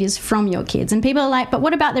behaviours from your kids. And people are like, but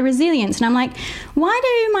what about the resilience? And I'm like, why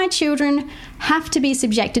do my children have to be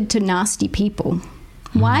subjected to nasty people?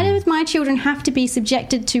 Why do my children have to be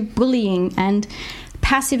subjected to bullying and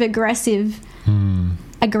passive-aggressive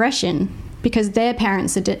aggression? Because their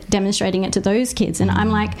parents are demonstrating it to those kids. And I'm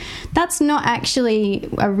like, that's not actually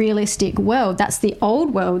a realistic world. That's the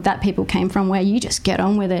old world that people came from, where you just get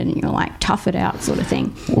on with it and you're like, tough it out sort of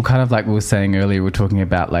thing. Well, kind of like we were saying earlier, we were talking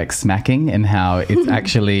about like smacking and how it's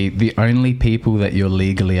actually the only people that you're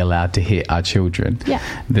legally allowed to hit are children. Yeah.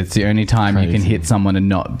 That's the only time you can hit someone and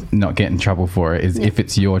not get in trouble for it is if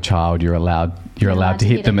it's your child, you're allowed to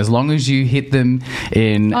hit them. As long as you hit them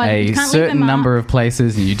in a certain number of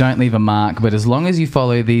places and you don't leave a mark. But as long as you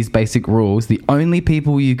follow these basic rules, the only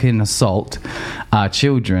people you can assault are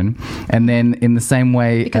children. And then in the same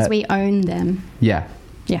way... Because we own them. Yeah.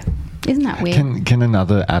 Yeah. Isn't that weird? Can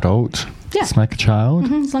another adult smack a child?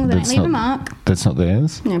 As long as they don't leave a mark. That's not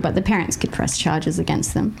theirs? No, but the parents could press charges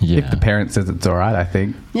against them. Yeah. If the parent says it's all right, I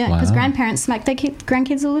think. Yeah, because grandparents smack their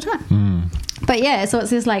grandkids all the time. But yeah, so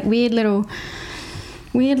it's this like weird little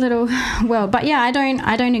world. But yeah, I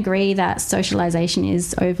don't agree that socialization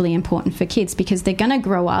is overly important for kids, because they're going to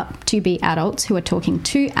grow up to be adults who are talking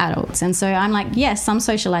to adults. And so I'm like, yes, some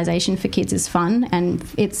socialization for kids is fun and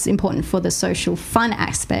it's important for the social fun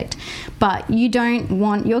aspect, but you don't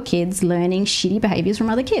want your kids learning shitty behaviors from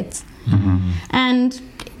other kids. And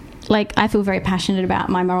like, I feel very passionate about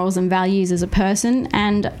my morals and values as a person,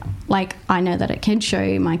 and like, I know that it can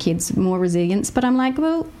show my kids more resilience, but I'm like,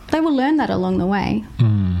 well, they will learn that along the way,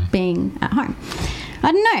 being at home.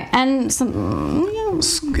 I don't know. And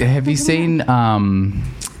Have you seen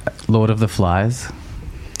Lord of the Flies?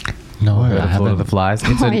 No, Heard I of haven't. Lord of the Flies.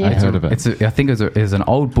 Oh, yeah. I heard of it. I think it was an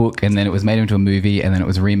old book, and then it was made into a movie, and then it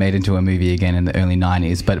was remade into a movie again in the early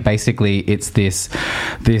 90s. But basically, it's this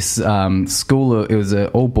school. It was an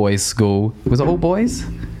all boys school. Was it all boys?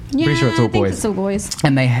 yeah, Pretty sure it's all I think boys. it's all boys.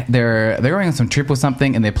 And they're going on some trip or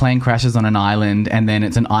something, and their plane crashes on an island, and then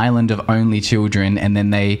it's an island of only children, and then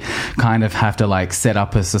they kind of have to like set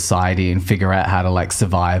up a society and figure out how to like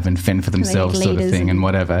survive and fend for themselves, sort of leaders thing, and and-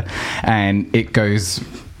 whatever. And it goes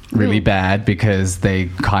really bad because they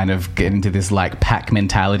kind of get into this like pack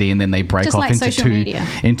mentality, and then they break Just off like social media.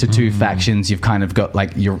 into two factions. You've kind of got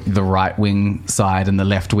like the right wing side and the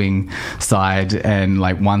left wing side, and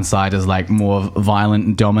like one side is like more violent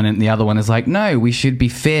and dominant, and the other one is like, no, we should be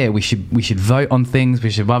fair, we should vote on things, we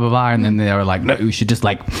should blah blah blah, and then they're like, no, we should just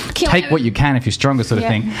like Kill take them. what you can if you're stronger, sort of Yeah.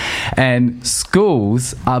 thing. And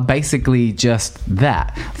schools are basically just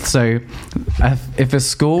that. So if a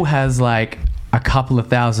school has like a couple of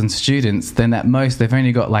thousand students, then at most they've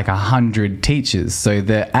only got like 100 teachers. So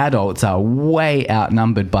the adults are way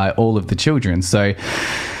outnumbered by all of the children. So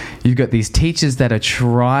you've got these teachers that are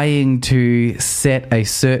trying to set a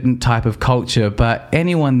certain type of culture, but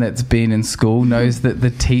anyone that's been in school knows that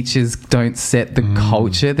the teachers don't set the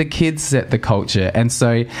culture, the kids set the culture. And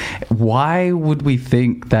so why would we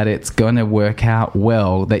think that it's going to work out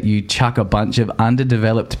well that you chuck a bunch of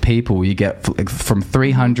underdeveloped people, you get from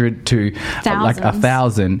 300 to like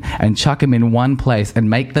Thousands. 1,000, and chuck them in one place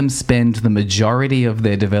and make them spend the majority of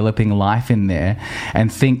their developing life in there,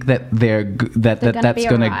 and think that that's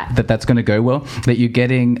going to that's going to go well, that you're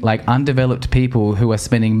getting like undeveloped people who are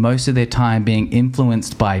spending most of their time being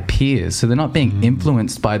influenced by peers. So they're not being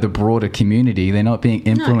influenced by the broader community. They're not being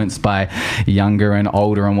influenced by younger and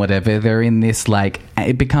older and whatever. They're in this like,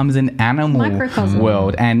 it becomes an animal Microcosm.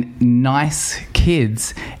 world, and nice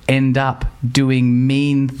kids end up doing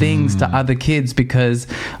mean things to other kids because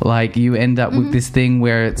like you end up with this thing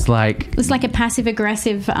where it's like a passive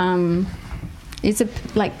aggressive.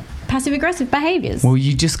 Passive aggressive behaviors. well,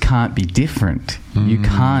 you just can't be different. You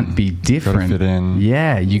can't be different. Gotta fit in.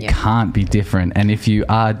 Yeah, you Yeah. can't be different. And if you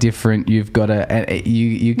are different, you've got to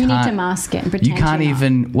you can't. You need to mask it and pretend You can't you're not.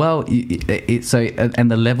 even. Well, and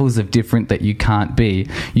the levels of different that you can't be.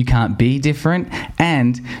 You can't be different,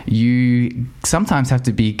 and you sometimes have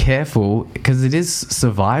to be careful because it is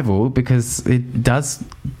survival. Because it does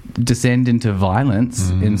descend into violence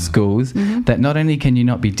in schools, that not only can you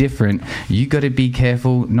not be different, you got to be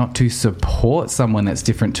careful not to support someone that's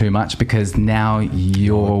different too much, because now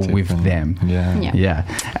you're with Different. them. Yeah. Yeah.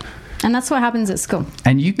 And that's what happens at school.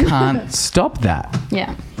 And you can't stop that.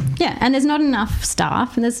 Yeah. Yeah, and there's not enough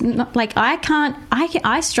staff, and there's not like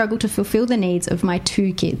I struggle to fulfill the needs of my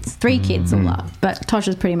 2 kids, 3 kids all up, but Tosh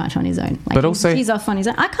is pretty much on his own. Like, But also- he's off on his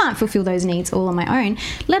own. I can't fulfill those needs all on my own,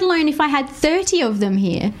 let alone if I had 30 of them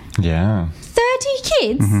here. Yeah. 30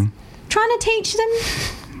 kids trying to teach them.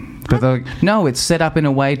 But they're like, no, it's set up in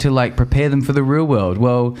a way to like prepare them for the real world.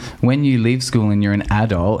 Well, when you leave school and you're an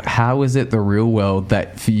adult, how is it the real world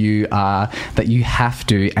that for you that you have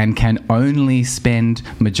to and can only spend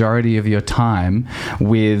majority of your time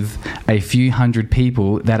with a few hundred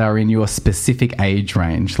people that are in your specific age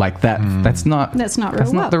range? Like that. That's not That's not real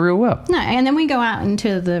That's not world. the real world. No, and then we go out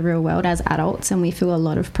into the real world as adults and we feel a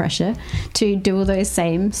lot of pressure to do all those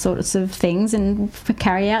same sorts of things and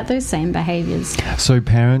carry out those same behaviours. So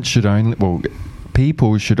parents should only,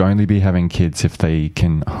 people should only be having kids if they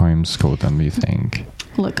can homeschool them, you think?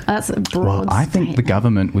 Look, that's a broad Well, I think the statement.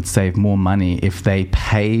 government would save more money if they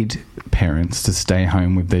paid parents to stay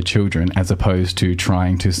home with their children as opposed to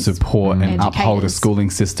trying to support and uphold a Educators. schooling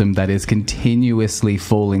system that is continuously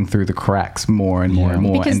falling through the cracks more and more Yeah. and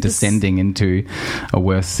more, Because and this- descending into a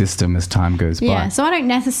worse system as time goes Yeah, by. so I don't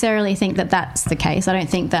necessarily think that that's the case. I don't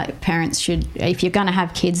think that parents should, if you're going to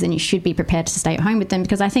have kids, then you should be prepared to stay at home with them,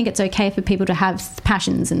 because I think it's okay for people to have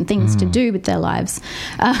passions and things to do with their lives.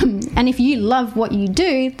 And if you love what you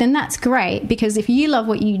do, then that's great, because if you love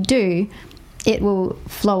what you do, it will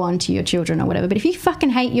flow on to your children or whatever. But if you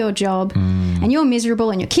fucking hate your job and you're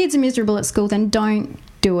miserable and your kids are miserable at school, then don't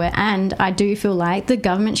do it. And I do feel like the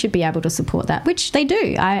government should be able to support that, which they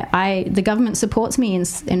do. The government supports me in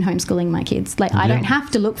homeschooling my kids. Like, I Yeah. don't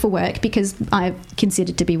have to look for work because I'm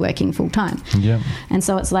considered to be working full time. Yeah. And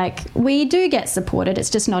so it's like, we do get supported,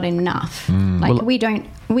 it's just not enough. Like, Well-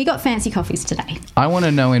 we got fancy coffees today. I want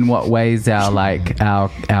to know in what ways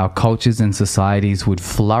our cultures and societies would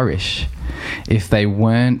flourish if they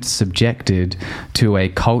weren't subjected to a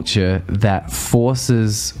culture that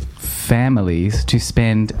forces families to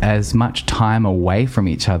spend as much time away from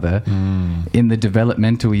each other in the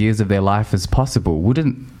developmental years of their life as possible.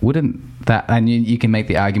 Wouldn't that, and you can make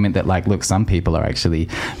the argument that, like, look, some people are actually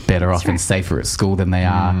better off and safer at school than they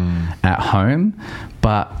are at home.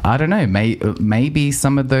 But I don't know, maybe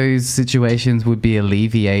some of those situations would be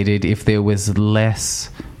alleviated if there was less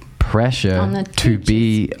pressure to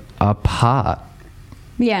be apart.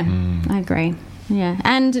 Yeah, I agree. Yeah,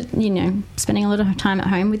 and, you know, spending a lot of time at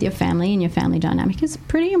home with your family and your family dynamic is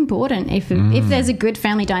pretty important if there's a good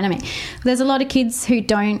family dynamic. There's a lot of kids who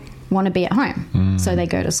don't want to be at home, so they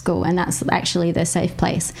go to school, and that's actually their safe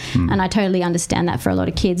place. And I totally understand that for a lot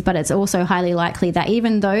of kids, but it's also highly likely that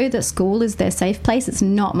even though the school is their safe place, it's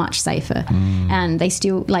not much safer. And they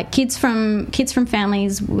still, like, kids from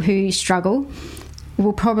families who struggle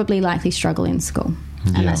will probably likely struggle in school.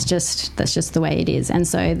 And that's just the way it is. And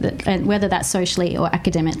so and whether that's socially or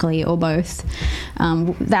academically or both,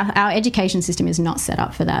 our education system is not set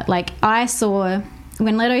up for that. Like, I saw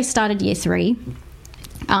when Leto started year 3,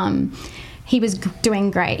 he was doing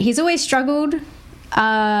great. He's always struggled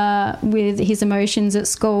with his emotions at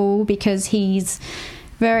school because he's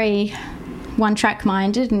very one-track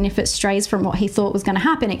minded, and if it strays from what he thought was going to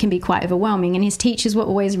happen, it can be quite overwhelming. And his teachers were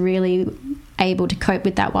always really able to cope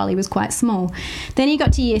with that while he was quite small. Then he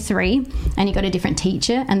got to year 3 and he got a different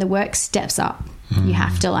teacher, and the work steps up. You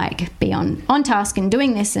have to, like, be on task and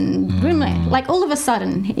doing this, and like, all of a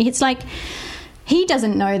sudden it's like he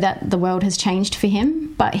doesn't know that the world has changed for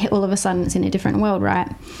him, but all of a sudden it's in a different world,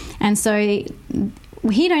 right? And so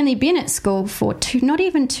he'd only been at school for not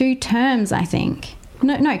even 2 terms, I think.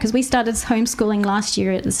 No, because we started homeschooling last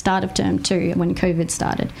year at the start of term 2 when COVID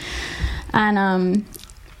started. And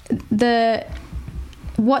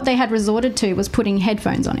what they had resorted to was putting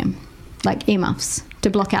headphones on him, like earmuffs, to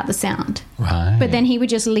block out the sound. Right. But then he would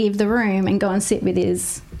just leave the room and go and sit with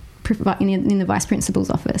his in the vice principal's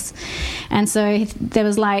office. And so I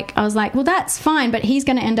was like, well, that's fine, but he's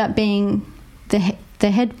going to end up being the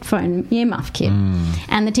headphone earmuff kid.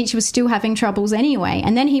 And the teacher was still having troubles anyway.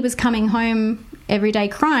 And then he was coming home every day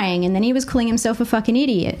crying, and then he was calling himself a fucking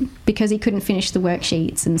idiot because he couldn't finish the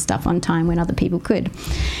worksheets and stuff on time when other people could.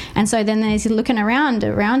 And so then he's looking around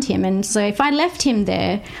him, and so if I left him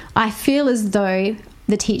there, I feel as though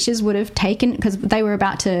the teachers would have taken, because we were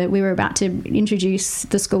about to introduce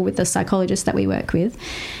the school with the psychologist that we work with,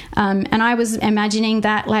 and I was imagining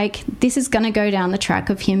that, like, this is going to go down the track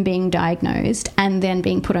of him being diagnosed and then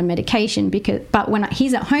being put on medication, but when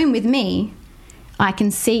he's at home with me, I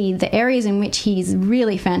can see the areas in which he's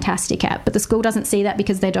really fantastic at, but the school doesn't see that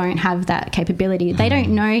because they don't have that capability. They don't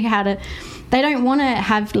know they don't want to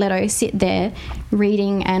have Leto sit there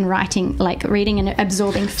reading and writing, like reading and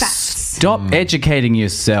absorbing facts. Stop educating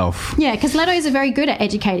yourself. Yeah, because Leto is very good at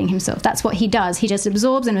educating himself. That's what he does. He just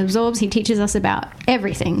absorbs and absorbs. He teaches us about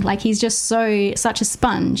everything. Like, he's just such a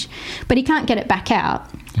sponge, but he can't get it back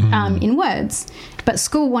out in words. But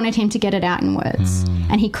school wanted him to get it out in words,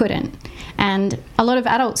 and he couldn't. And a lot of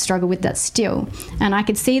adults struggle with that still. And I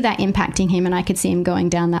could see that impacting him, and I could see him going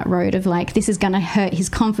down that road of, like, this is going to hurt his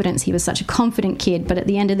confidence. He was such a confident kid, but at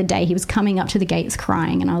the end of the day, he was coming up to the gates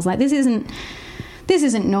crying. And I was like, this isn't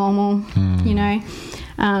normal, you know?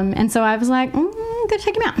 And so I was like, I'm going to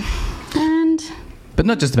take him out. But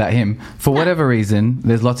not just about him. For whatever reason,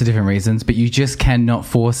 there's lots of different reasons, but you just cannot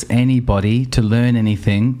force anybody to learn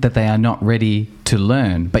anything that they are not ready to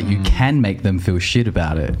learn, but you can make them feel shit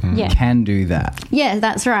about it. You can do that. Yeah,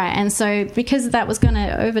 that's right. And so because that was going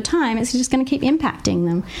to, over time, it's just going to keep impacting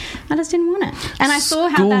them. I just didn't want it. And I saw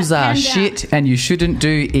how schools are shit and you shouldn't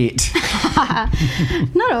do it.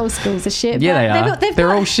 Not all schools are shit. Yeah, they are.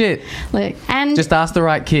 They're all shit. Look, and just ask the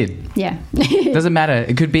right kid. Yeah. Doesn't matter.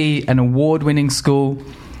 It could be an award-winning school.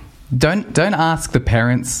 Don't ask the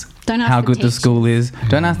parents how good the school is.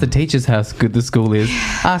 Don't ask the teachers how good the school is.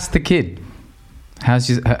 Ask the kid.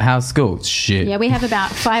 How's school? It's shit. Yeah, we have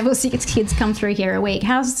about 5 or 6 kids come through here a week.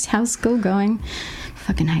 How's school going?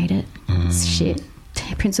 Fucking hate it. It's shit.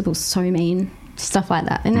 Principal's so mean. Stuff like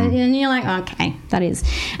that. And you're like, okay, that is.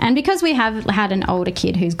 And because we have had an older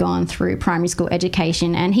kid who's gone through primary school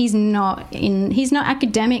education, and he's not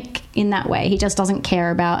academic in that way. He just doesn't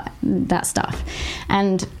care about that stuff.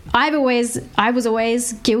 And I was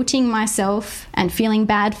always guilting myself and feeling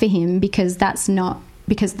bad for him because that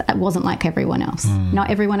wasn't like everyone else. Not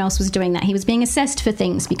everyone else was doing that. He was being assessed for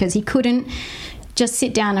things because he couldn't just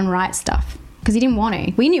sit down and write stuff because he didn't want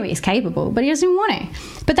to. We knew he was capable, but he just didn't want to.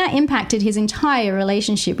 But that impacted his entire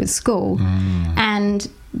relationship with school and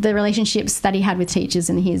the relationships that he had with teachers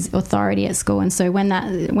and his authority at school. And so when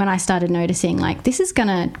I started noticing, like, this is going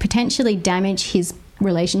to potentially damage his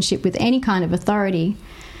relationship with any kind of authority,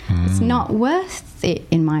 It's not worth it,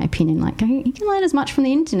 in my opinion. Like, you can learn as much from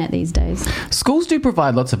the internet these days. Schools do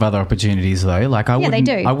provide lots of other opportunities, though. Like, they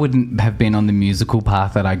do. I wouldn't have been on the musical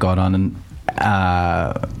path that I got on, and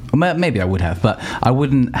maybe I would have, but I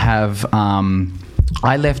wouldn't have.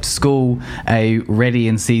 I left school a ready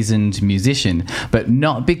and seasoned musician, but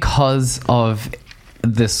not because of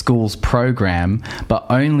the school's program, but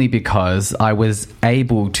only because I was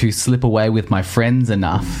able to slip away with my friends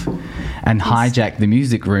enough and hijack the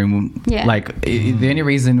music room. Yeah. Like, the only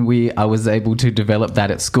reason I was able to develop that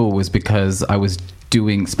at school was because I was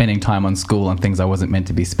spending time on school on things I wasn't meant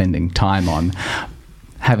to be spending time on.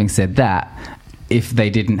 Having said that, if they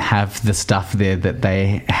didn't have the stuff there that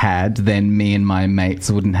they had, then me and my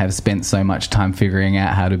mates wouldn't have spent so much time figuring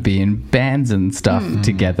out how to be in bands and stuff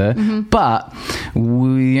together. But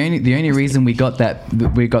the only reason we got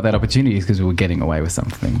that opportunity is because we were getting away with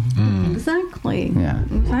something. Exactly. Yeah.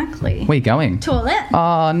 Exactly. Where are you going? Toilet.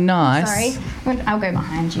 Oh, nice. Sorry. I'll go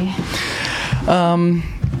behind you.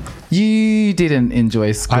 You didn't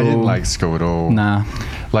enjoy school. I didn't like school at all. Nah.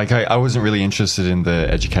 Like, I wasn't really interested in the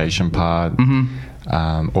education part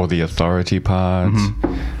or the authority part.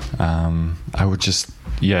 I would just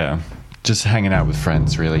hanging out with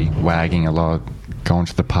friends, really, wagging a lot, going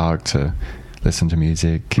to the park to listen to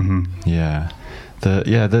music. I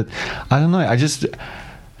don't know.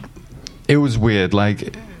 It was weird,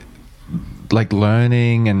 like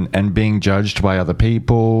learning and being judged by other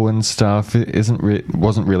people and stuff. It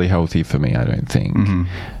wasn't really healthy for me, I don't think.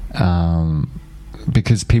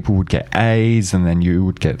 Because people would get A's and then you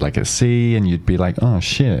would get like a C and you'd be like, oh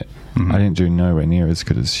shit, I didn't do nowhere near as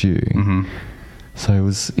good as you. So it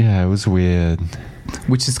was weird.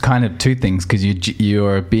 Which is kind of two things, because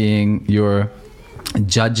you're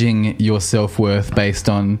judging your self-worth based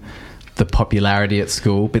on the popularity at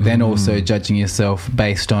school, but then also judging yourself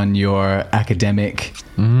based on your academic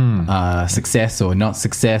success or not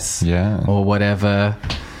success, or whatever.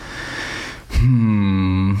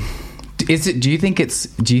 Do you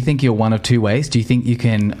think you're one of two ways? Do you think you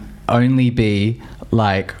can only be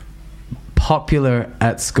like popular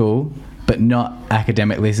at school but not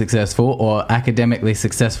academically successful, or academically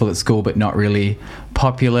successful at school but not really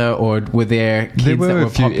popular? Or were there kids that were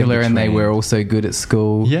popular and they were also good at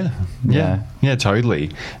school? Yeah,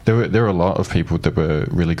 totally. There were a lot of people that were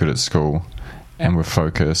really good at school and were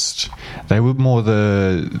focused. They were more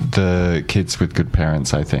the kids with good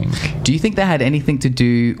parents, I think. Do you think that had anything to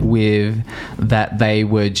do with that they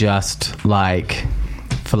were just like,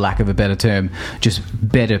 for lack of a better term, just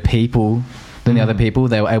better people than the other people?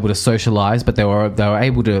 They were able to socialize, but they were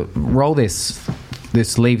able to roll their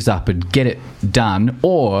sleeves up and get it done?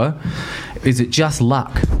 Or is it just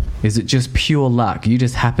luck? Is it just pure luck? You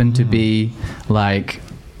just happen to be like...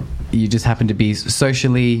 You just happen to be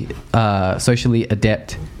socially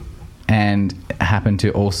adept and happen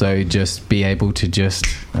to also just be able to just,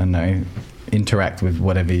 I don't know, interact with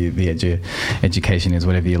whatever the education is,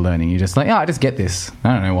 whatever you're learning. You're just like, I just get this.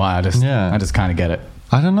 I don't know why. I just kind of get it.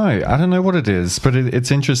 I don't know what it is, but it's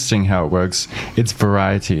interesting how it works. It's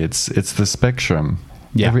variety. It's the spectrum.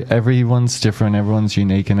 Yeah. Everyone's different, everyone's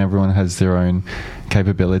unique, and everyone has their own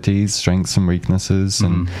capabilities, strengths and weaknesses,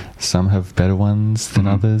 and some have better ones than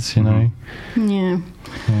others, you know? Yeah.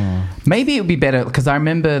 Maybe it would be better, because I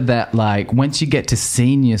remember that, like, once you get to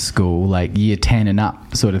senior school, like year 10 and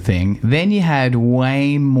up sort of thing, then you had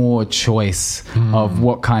way more choice of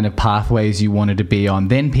what kind of pathways you wanted to be on.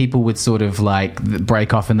 Then people would sort of like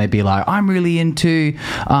break off and they'd be like, I'm really into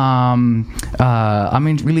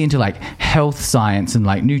like health science and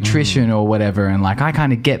like nutrition or whatever, and like I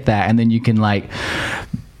kind of get that. And then you can like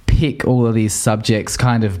pick all of these subjects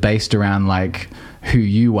kind of based around like who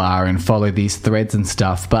you are and follow these threads and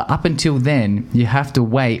stuff. But up until then, you have to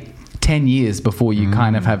wait 10 years before you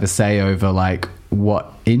kind of have a say over like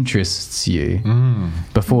what interests you.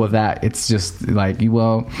 Before that, it's just like,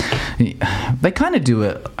 well, they kind of do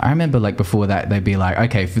it. I remember like before that, they'd be like,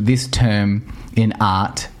 okay, for this term in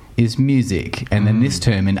art is music, and then this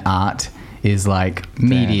term in art is like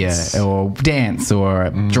media or dance or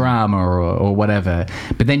drama or whatever.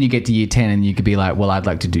 But then you get to year 10 and you could be like, well, I'd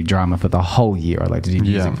like to do drama for the whole year. I'd like to do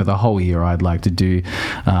music for the whole year. I'd like to do, you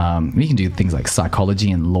can do things like psychology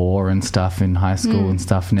and law and stuff in high school and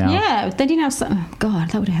stuff now. Yeah, they didn't have some, God,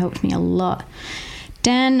 that would have helped me a lot.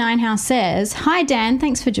 Dan Ninehouse says, hi Dan,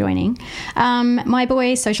 thanks for joining. My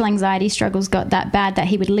boy's social anxiety struggles got that bad that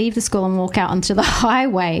he would leave the school and walk out onto the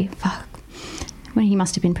highway. Fuck. Well, he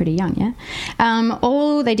must have been pretty young, yeah?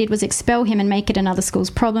 All they did was expel him and make it another school's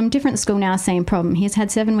problem. Different school now, same problem. He's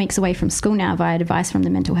had 7 weeks away from school now via advice from the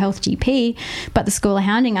mental health GP, but the school are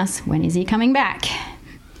hounding us. When is he coming back?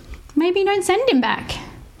 Maybe don't send him back.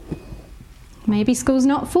 maybe school's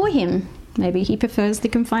not for him. Maybe he prefers the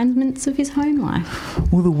confinements of his home life.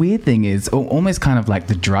 Well, the weird thing is almost kind of like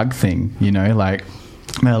the drug thing, you know, like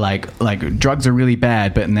drugs are really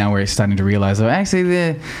bad, but now we're starting to realize,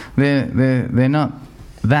 actually they're not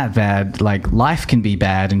that bad. Like, life can be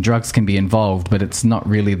bad and drugs can be involved, but it's not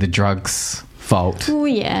really the drugs' fault. Oh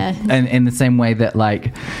yeah. And in the same way that,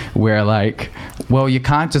 like, we're like, well, you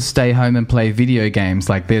can't just stay home and play video games.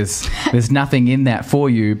 Like, there's nothing in that for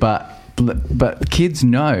you, but kids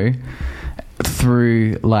know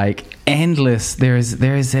through like endless,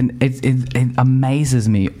 it amazes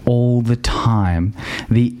me all the time,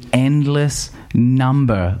 the endless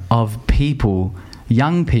number of people,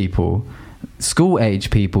 young people, school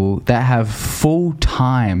age people that have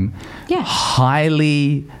full-time,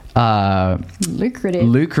 highly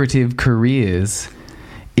lucrative careers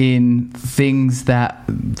in things that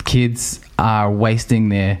kids are wasting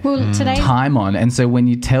their time on. And so when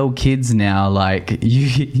you tell kids now, that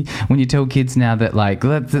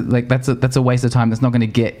that's a waste of time, that's not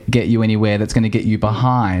going to get you anywhere, that's going to get you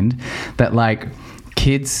behind, that like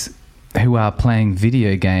kids who are playing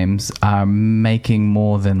video games are making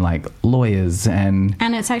more than like lawyers, and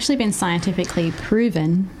it's actually been scientifically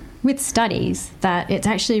proven with studies that it's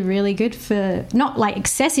actually really good for not like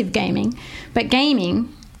excessive gaming, but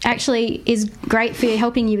gaming actually is great for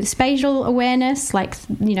helping you with spatial awareness, like,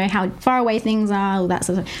 you know, how far away things are, all that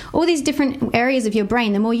sort of stuff. All these different areas of your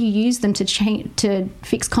brain, the more you use them to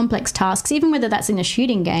fix complex tasks, even whether that's in a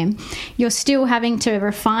shooting game, you're still having to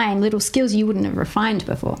refine little skills you wouldn't have refined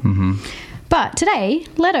before. Mm-hmm. But today,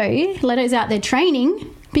 Leto's out there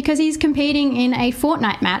training because he's competing in a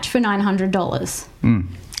Fortnite match for $900.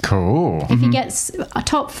 Cool. If he gets a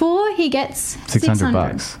top 4, he gets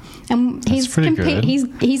 $600. And he's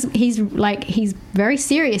very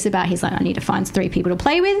serious about, he's like, I need to find 3 people to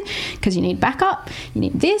play with because you need backup, you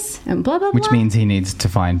need this, and blah, blah, blah. Which means he needs to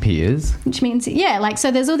find peers. Which means, so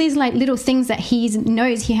there's all these like little things that he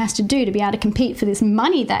knows he has to do to be able to compete for this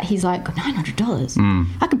money that he's like,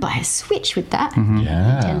 $900. I could buy a Switch with that. Mm-hmm.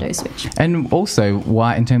 Yeah. Nintendo Switch. And also,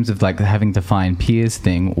 why, in terms of like having to find peers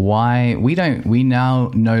thing, why we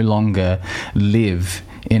now no longer live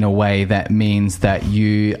in a way that means that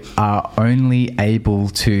you are only able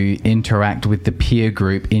to interact with the peer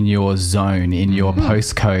group in your zone, in your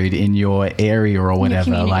postcode, in your area or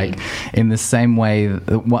whatever. Like, in the same way,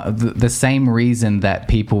 the same reason that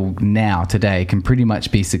people now today can pretty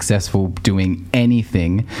much be successful doing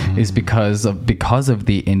anything is because of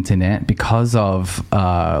the internet, because of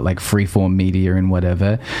like freeform media and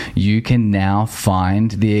whatever. You can now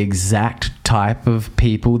find the exact type of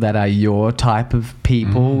people that are your type of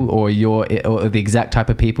people, or the exact type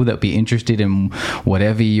of people that would be interested in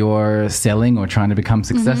whatever you're selling or trying to become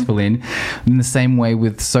successful in. In the same way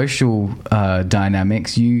with social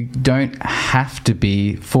dynamics, you don't have to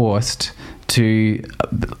be forced to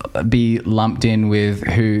be lumped in with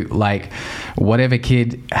whatever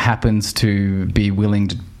kid happens to be willing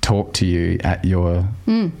to talk to you at your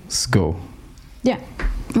school. Yeah.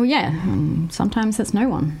 Well, yeah. Sometimes that's no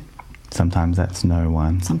one. Sometimes that's no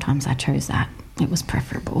one. Sometimes I chose that. It was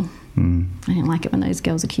preferable. I didn't like it when those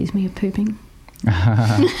girls accused me of pooping.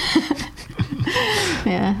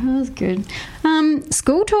 Yeah, that was good.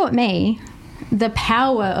 School taught me the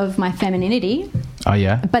power of my femininity. Oh,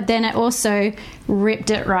 yeah? But then it also ripped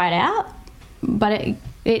it right out. But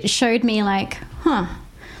it showed me like, I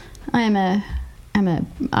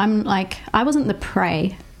wasn't the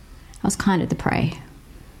prey. I was kind of the prey.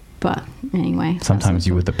 But anyway. Sometimes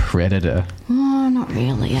you were the predator. Oh, not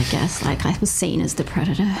really, I guess. Like, I was seen as the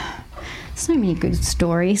predator. So many good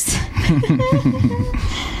stories.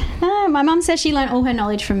 My mum says she learned all her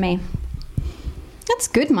knowledge from me. That's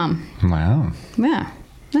good, Mum. Wow. Yeah,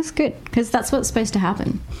 that's good, because that's what's supposed to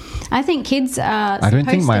happen. I think kids are I don't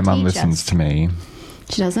think my mum listens to me.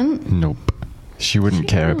 She doesn't? Nope. She wouldn't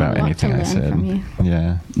care about anything I said.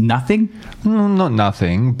 Yeah. Nothing? Not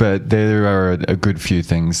nothing, but there are a good few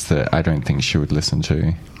things that I don't think she would listen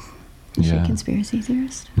to. Is she a conspiracy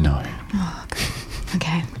theorist? No. Oh,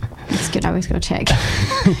 okay. That's good. I always got to check.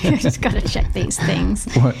 You just got to check these things.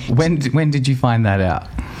 When did you find that out?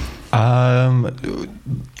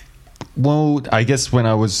 Well, I guess when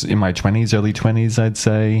I was in my early 20s, I'd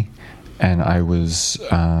say. And I was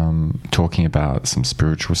talking about some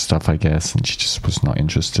spiritual stuff, I guess, and she just was not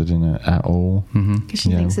interested in it at all. Because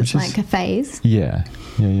she thinks it's like a phase. Yeah.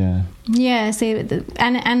 Yeah, see,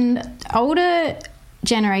 and older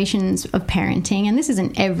generations of parenting, and this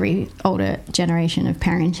isn't every older generation of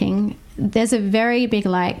parenting, there's a very big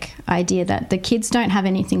like idea that the kids don't have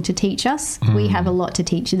anything to teach us. We have a lot to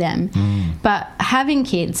teach them. But having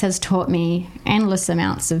kids has taught me endless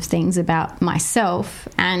amounts of things about myself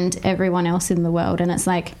and everyone else in the world. And it's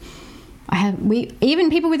like even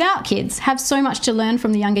people without kids have so much to learn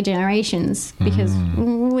from the younger generations, because we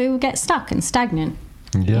will get stuck and stagnant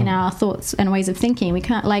in our thoughts and ways of thinking.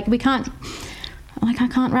 I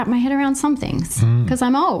can't wrap my head around some things because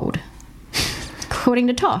I'm old. According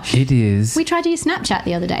to Tosh. It is. We tried to use Snapchat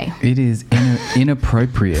the other day. It is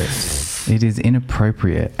inappropriate. It is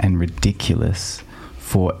inappropriate and ridiculous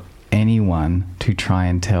for anyone to try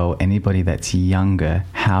and tell anybody that's younger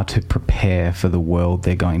how to prepare for the world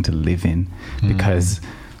they're going to live in, because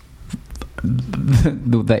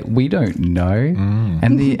we don't know.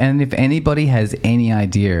 And if anybody has any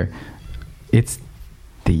idea, it's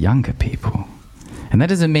the younger people. And that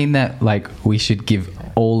doesn't mean that like we should give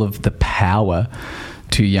all of the power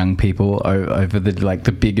to young people over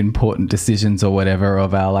the big important decisions or whatever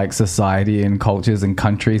of our like society and cultures and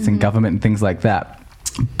countries and government and things like that.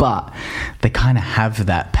 But they kind of have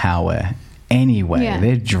that power anyway. Yeah.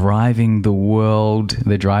 They're driving the world,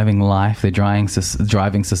 they're driving life, they're driving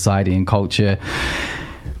society and culture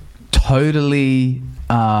totally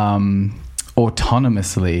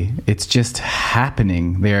autonomously. It's just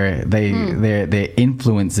happening. They're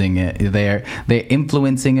influencing it. They're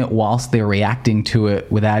influencing it whilst they're reacting to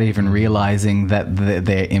it without even realizing that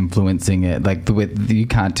they're influencing it. Like you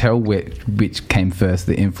can't tell which came first,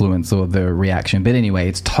 the influence or the reaction. But anyway,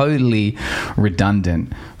 it's totally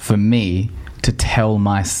redundant for me to tell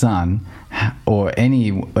my son or any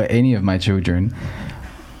of my children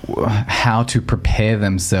how to prepare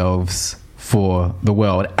themselves for the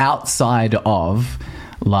world outside of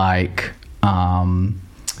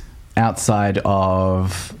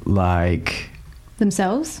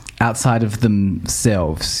themselves. Outside of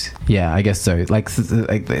themselves, yeah, I guess so. Like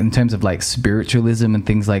in terms of like spiritualism and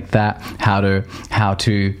things like that, how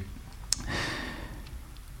to.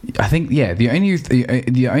 I think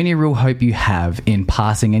the only real hope you have in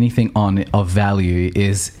passing anything on of value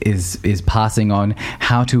is passing on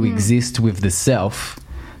how to exist with the self.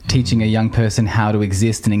 Teaching a young person how to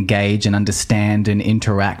exist and engage and understand and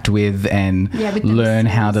interact with and learn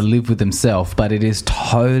how to live with themselves. But it is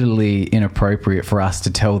totally inappropriate for us to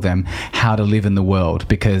tell them how to live in the world,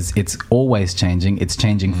 because it's always changing. It's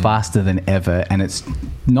changing faster than ever, and it's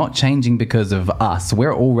not changing because of us.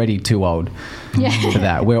 We're already too old for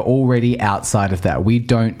that. We're already outside of that. We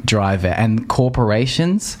don't drive it. And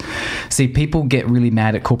corporations, see, people get really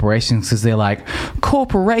mad at corporations because they're like,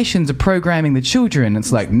 corporations are programming the children.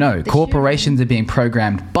 It's like, no, corporations are being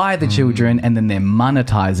programmed by the children, and then they're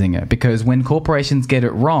monetizing it, because when corporations get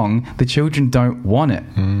it wrong, the children don't want it.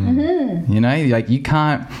 You know, like you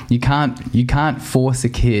can't force a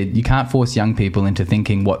kid, you can't force young people into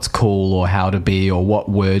thinking what's cool or how to be or what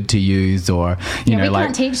word to use, or you know, we like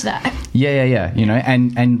can't teach that. Yeah. You know,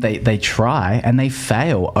 and they try and they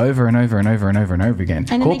fail over and over and over and over and over again. And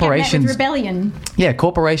then corporations, they get met with rebellion. Yeah,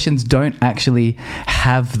 corporations don't actually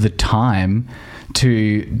have the time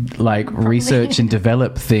to like research and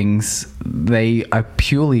develop things. They are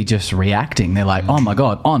purely just reacting. They're like, oh my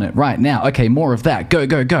god, on it right now, okay, more of that, go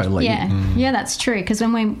like, yeah, that's true, because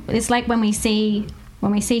it's like when we see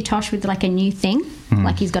Tosh with like a new thing,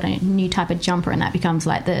 like he's got a new type of jumper, and that becomes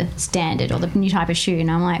like the standard or the new type of shoe,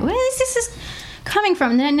 and I'm like, where is this coming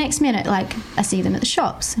from? And then the next minute, like, I see them at the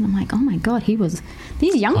shops, and I'm like, oh my god,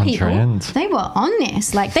 these young on people trend. They were on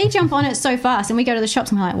this, like they jump on it so fast, and we go to the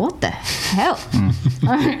shops and we're like, what the hell?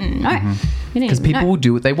 I don't know. Because people will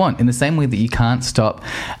do what they want, in the same way that you can't stop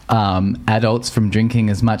adults from drinking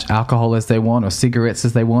as much alcohol as they want, or cigarettes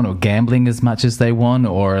as they want, or gambling as much as they want,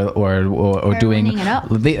 or doing it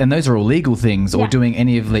up. And those are all legal things, or doing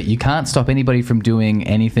any of that. You can't stop anybody from doing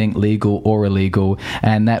anything legal or illegal,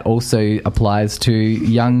 and that also applies to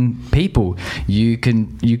young people. You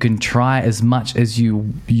can try as much as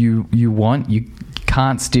you want. You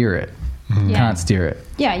can't steer it. Can't steer it.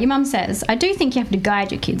 Yeah, your mum says, I do think you have to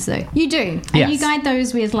guide your kids, though. You do. And you guide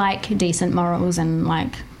those with, like, decent morals and,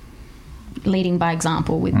 like, leading by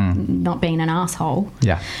example with not being an asshole.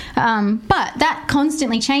 Yeah. But that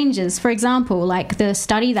constantly changes. For example, like the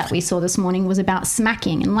study that we saw this morning was about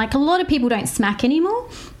smacking. And, like, a lot of people don't smack anymore,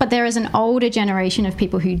 but there is an older generation of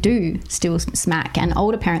people who do still smack, and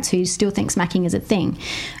older parents who still think smacking is a thing.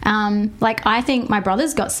 Like, I think my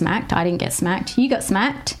brothers got smacked. I didn't get smacked. You got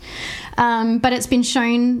smacked. But it's been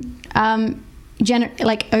shown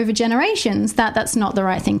over generations, that's not the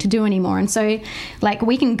right thing to do anymore. And so, like,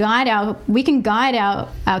 we can guide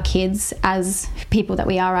our kids as people that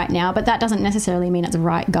we are right now, but that doesn't necessarily mean it's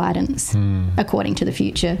right guidance according to the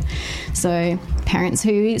future. So parents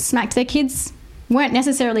who smacked their kids weren't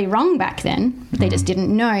necessarily wrong back then. They just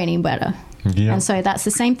didn't know any better. Yeah. And so that's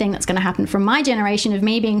the same thing that's going to happen from my generation of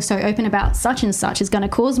me being so open about such and such is going to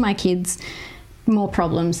cause my kids more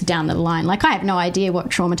problems down the line. Like, I have no idea what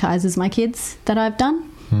traumatizes my kids that I've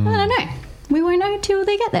done. I don't know. We won't know until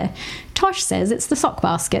they get there. Tosh says it's the sock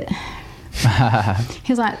basket.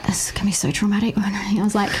 He was like, this is going to be so traumatic. I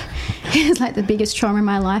was like, the biggest trauma in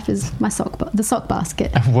my life is the sock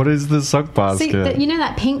basket. What is the sock basket? See, you know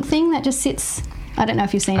that pink thing that just sits... I don't know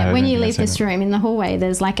if you've seen it. When you leave this room in the hallway,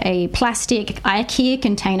 there's like a plastic IKEA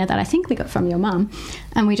container that I think we got from your mum,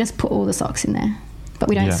 and we just put all the socks in there, but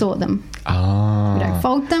we don't sort them. Oh. We don't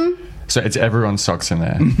fold them. So it's everyone's socks in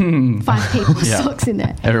there. 5 people's socks in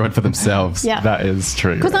there. Everyone for themselves. Yeah. That is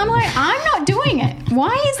true. Because I'm like, I'm not doing it.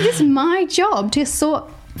 Why is this my job to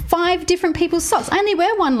sort 5 different people's socks? I only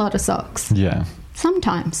wear one lot of socks. Yeah.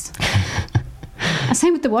 Sometimes.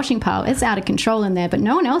 Same with the washing pile. It's out of control in there, but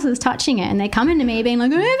no one else is touching it. And they come into me being like,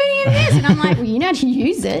 I don't have any of this. And I'm like, well, you know how to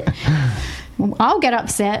use it. Well, I'll get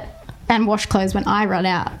upset and wash clothes when I run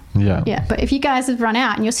out. Yeah. Yeah. But if you guys have run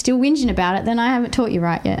out and you're still whinging about it, then I haven't taught you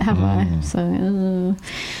right yet, have I? So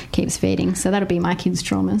keeps feeding. So that'll be my kids'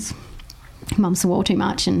 traumas. Mum swore too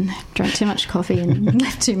much and drank too much coffee and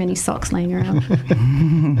left too many socks laying around.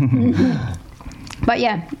 But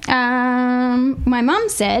yeah, my mum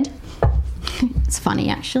said... It's funny,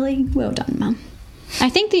 actually. Well done, Mum. I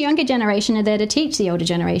think the younger generation are there to teach the older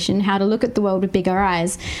generation how to look at the world with bigger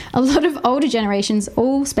eyes. A lot of older generations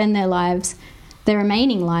all spend their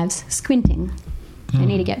remaining lives, squinting. They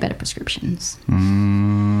need to get better prescriptions.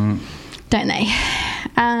 Don't they?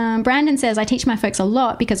 Brandon says, I teach my folks a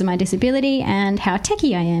lot because of my disability and how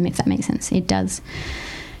techie I am, if that makes sense. It does.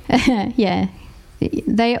 Yeah.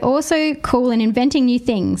 They are also cool in inventing new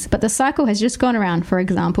things, but the cycle has just gone around. For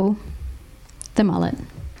example, the mullet.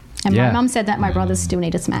 And my mum said that my brothers still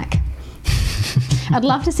need a smack. I'd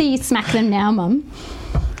love to see you smack them now, Mum.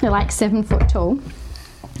 They're like 7 foot tall.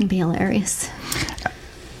 It'd be hilarious.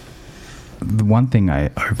 The one thing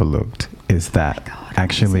I overlooked is that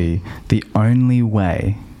actually the only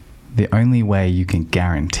way you can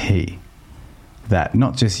guarantee that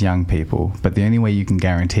not just young people, but the only way you can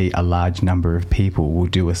guarantee a large number of people will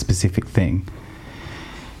do a specific thing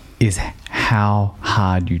is how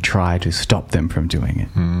hard you try to stop them from doing it.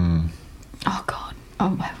 Oh, God.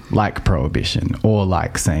 Oh, like prohibition, or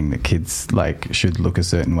like saying that kids like should look a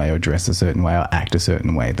certain way or dress a certain way or act a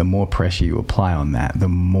certain way. The more pressure you apply on that, the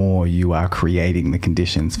more you are creating the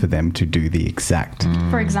conditions for them to do the exact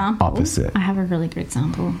for example, opposite. I have a really good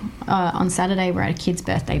example. On Saturday, we're at a kid's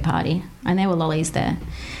birthday party, and there were lollies there.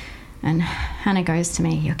 And Hannah goes to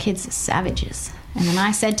me, your kids are savages. And then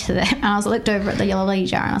I said to them, and I looked over at the lolly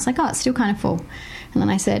jar, and I was like, oh, it's still kind of full. And then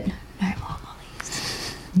I said, no more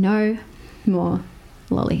lollies. No more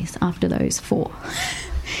lollies after those 4.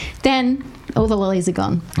 Then all the lollies are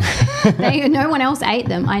gone. No one else ate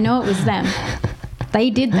them. I know it was them. They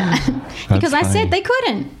did that. Because I said they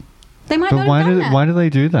couldn't. They might not have done that. Why do they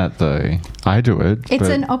do that, though? I do it. It's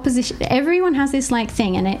an opposition. Everyone has this like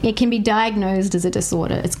thing, and it can be diagnosed as a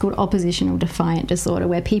disorder. It's called oppositional defiant disorder,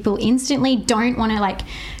 where people instantly don't want to like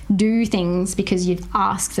do things because you've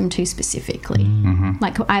asked them to specifically.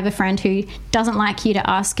 Like, I have a friend who doesn't like you to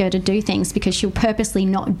ask her to do things because she'll purposely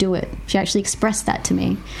not do it. She actually expressed that to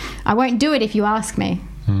me. I won't do it if you ask me.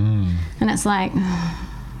 And it's like...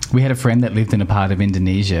 We had a friend that lived in a part of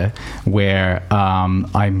Indonesia where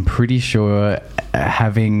I'm pretty sure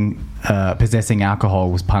possessing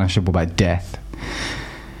alcohol was punishable by death.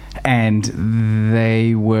 And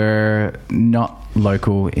they were not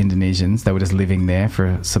local Indonesians. They were just living there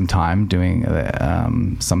for some time doing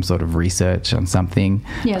some sort of research on something.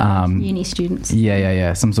 Yeah, uni students.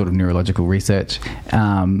 Yeah. Some sort of neurological research.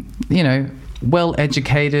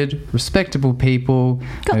 Well-educated, respectable people.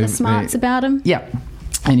 Got the smarts about them. Yeah.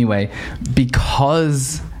 Anyway,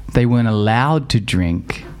 because they weren't allowed to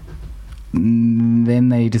drink, then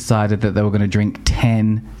they decided that they were going to drink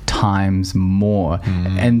 10 times more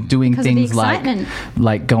and doing things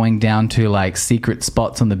like going down to like secret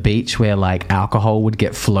spots on the beach where like alcohol would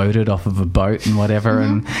get floated off of a boat and whatever,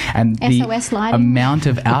 and the SOS lighting. amount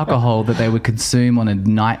of alcohol that they would consume on a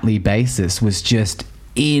nightly basis was just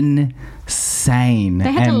insane.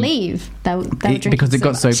 They had to And leave. They were drinking because it so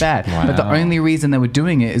got so much. bad. Wow. But the only reason they were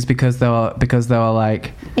doing it is because they were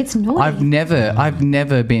like, It's naughty. I've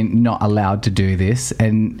never been not allowed to do this,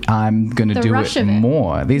 and I'm going to The do rush it of it.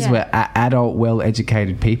 more. These Yeah. were adult,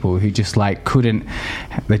 well-educated people who just like couldn't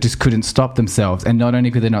stop themselves. And not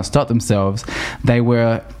only could they not stop themselves, they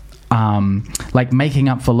were like making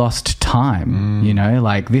up for lost time. You know,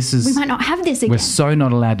 like this is We might not have this again. we're so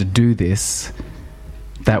not allowed to do this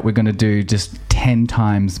that we're going to do just 10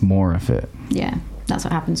 times more of it. Yeah, that's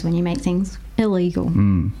what happens when you make things illegal.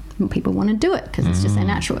 Mm. Well, people want to do it because it's just their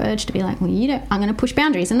natural urge to be like, well, I'm going to push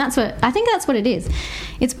boundaries. And that's what it is.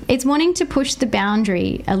 It's wanting to push the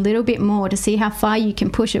boundary a little bit more to see how far you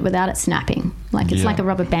can push it without it snapping. Like it's Yeah. like a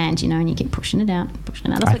rubber band, you know, and you keep pushing it out. That's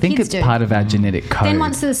I what think kids it's do. part of our genetic code. Then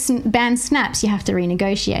once the band snaps, you have to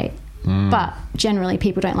renegotiate. But generally,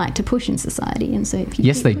 people don't like to push in society, and so if you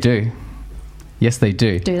Yes, keep they pushing- do. Yes, they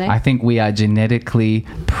do. Do they? I think we are genetically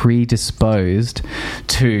predisposed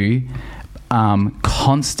to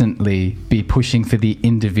constantly be pushing for the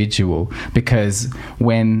individual, because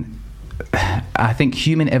when I think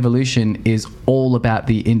human evolution is all about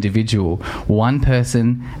the individual. One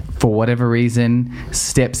person, for whatever reason,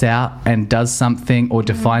 steps out and does something or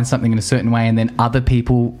defines something in a certain way, and then other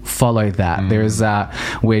people follow that. There's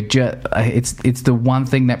it's the one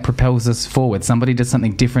thing that propels us forward. Somebody does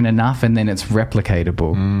something different enough, and then it's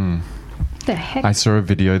replicatable. The heck? I saw a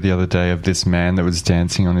video the other day of this man that was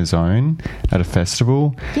dancing on his own at a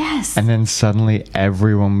festival. Yes. And then suddenly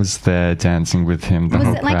everyone was there dancing with him, the Was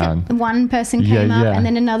whole it like crowd. one person Yeah, came up yeah. and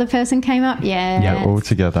then another person came up? Yeah. Yeah, all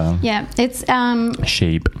together. Yeah, it's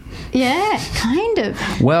Sheep. yeah, kind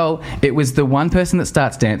of. Well, it was the one person that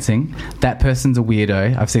starts dancing. That person's a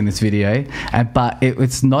weirdo. I've seen this video, but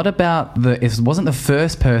it's not about it wasn't the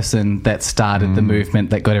first person that started the movement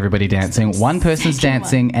that got everybody dancing. One person's second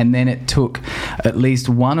dancing, and then it took at least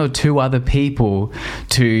one or two other people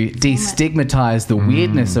to destigmatize the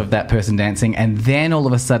weirdness of that person dancing, and then all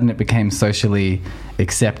of a sudden it became socially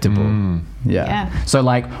acceptable. Yeah. So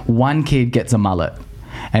like one kid gets a mullet.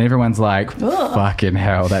 And everyone's like, Ugh. fucking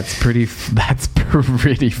hell, that's pretty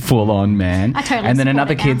full on, man. I totally And then support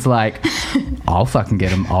another it now. kid's like,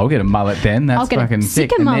 I'll get a mullet then. I'll That's get a fucking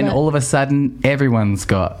sick. sicker And then mullet. all of a sudden, everyone's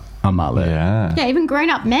got a mullet. Yeah. Yeah, even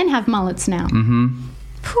grown-up men have mullets now. Mm-hmm.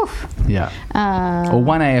 Yeah. Or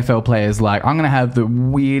one AFL player's like, I'm going to have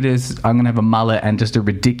a mullet and just a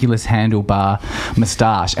ridiculous handlebar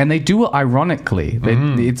moustache. And they do it ironically.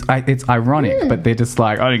 It's ironic, but they're just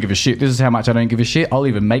like, I don't give a shit. This is how much I don't give a shit. I'll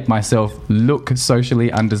even make myself look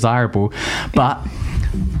socially undesirable. But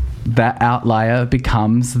that outlier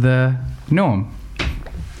becomes the norm.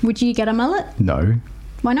 Would you get a mullet? No.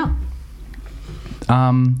 Why not?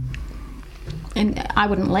 And I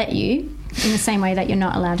wouldn't let you, in the same way that you're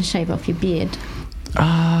not allowed to shave off your beard.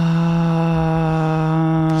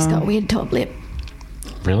 He's got a weird top lip.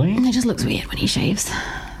 Really? And it just looks weird when he shaves.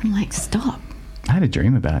 I'm like, stop. I had a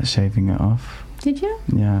dream about shaving it off. Did you?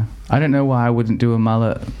 Yeah. I don't know why I wouldn't do a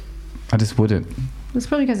mullet. I just wouldn't. It's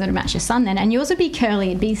probably because it'd match your son then. And yours would be curly,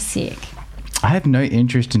 it'd be sick. I have no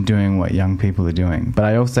interest in doing what young people are doing, but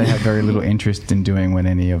I also have very little interest in doing what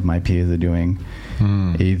any of my peers are doing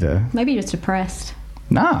either. Maybe you're just depressed.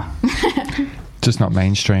 Nah. Just not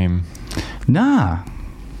mainstream. Nah.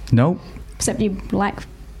 Nope. Except you like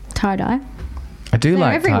tie-dye. I do They're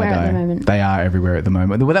like everywhere at tie-dye. the moment. They are everywhere at the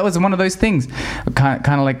moment. Well, that was one of those things, kind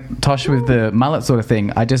of like Tosh with the mullet sort of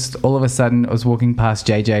thing. I just, all of a sudden, I was walking past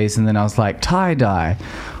JJ's and then I was like, tie-dye,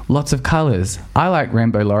 lots of colours. I like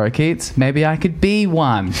rainbow lorikeets. Maybe I could be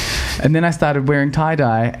one. And then I started wearing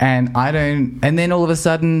tie-dye and then all of a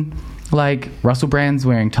sudden, like Russell Brand's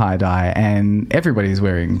wearing tie-dye and everybody's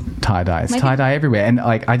wearing tie-dye. It's Maybe- tie-dye everywhere. And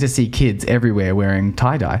like, I just see kids everywhere wearing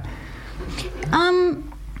tie-dye.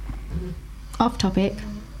 Off topic.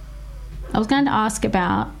 I was going to ask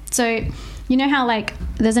about, so you know how like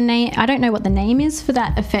there's a name, I don't know what the name is for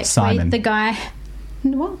that effect. Simon. Where the guy,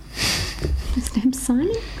 what? His name's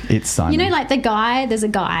Simon? It's Simon. You know, like there's a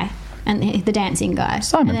guy and the dancing guy.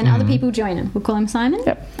 Simon. And then other people join him. We'll call him Simon?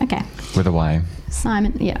 Yep. Okay. With a Y.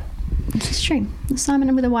 Simon, yeah. It's true.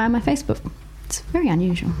 Simon with a Y on my Facebook. It's very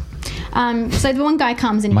unusual. So the one guy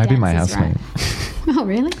comes and he Might be dances, my right? housemate. Oh,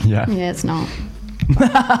 really? Yeah. Yeah, it's not.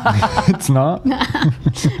 It's not? No,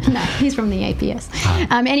 he's from the APS.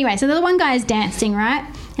 Anyway, so the one guy is dancing, right?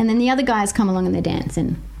 And then the other guys come along and they're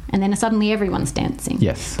dancing. And then suddenly everyone's dancing.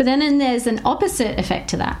 Yes. But then there's an opposite effect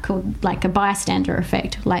to that called like a bystander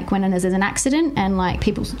effect. Like when there's an accident and like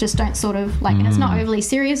people just don't sort of like, and it's not overly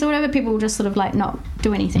serious or whatever, people will just sort of like not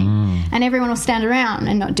do anything. And everyone will stand around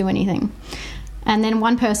and not do anything. and then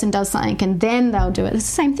one person does something and then they'll do it. It's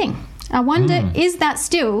the same thing. I wonder, is that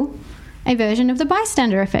still a version of the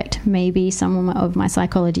bystander effect? Maybe some of my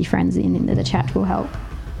psychology friends in the chat will help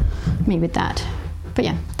me with that. But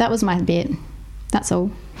yeah, that was my bit. That's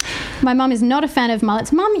all. My mum is not a fan of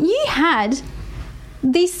mullets. Mum, you had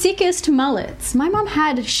the sickest mullets. My mum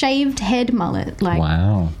had shaved head mullet, like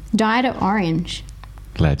Wow. dyed it orange.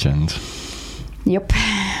 Legend. Yep.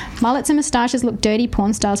 Mullets and moustaches look dirty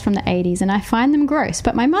porn stars from the 80s, and I find them gross,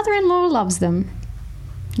 but my mother-in-law loves them.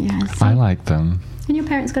 Yeah. So, I like them. and your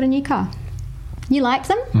parents got a new car. You liked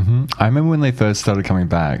them? Hmm. I remember when they first started coming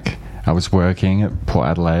back, I was working at Port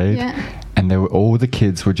Adelaide. Yeah. And they were, all the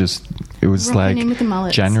kids were just, it was Rocking like in with the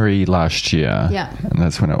mullets. January last year. Yeah. And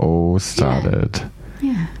that's when it all started.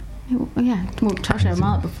 Yeah. Yeah. Well, Tosh had a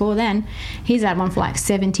mullet before then. He's had one for like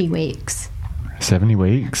 70 weeks. 70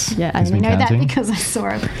 weeks. Yeah, I He's only been know counting. that because I saw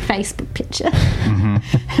a Facebook picture.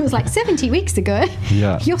 It was like 70 weeks ago.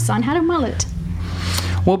 Yeah. Your son had a mullet.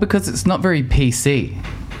 Well, because it's not very PC.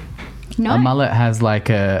 No. A mullet has like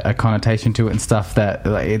a connotation to it and stuff that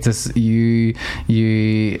like, it's just you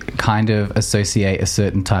kind of associate a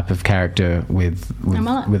certain type of character with A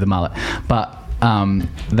mullet. with a mullet, but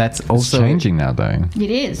that's It's also changing now, though.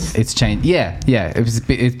 It is. It's changed. Yeah.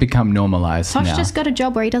 It's become normalized Tosh now. just got a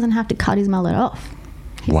job where he doesn't have to cut his mullet off.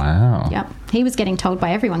 Wow. Yep. He was getting told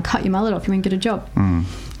by everyone, cut your mullet off, you won't get a job. And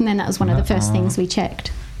then that was one of the first things we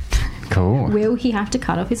checked. Cool. Will he have to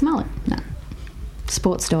cut off his mullet? No.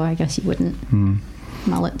 Sports store, I guess you wouldn't.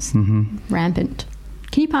 Mullets. Rampant.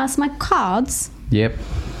 Can you pass my cards? Yep.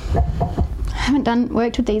 I haven't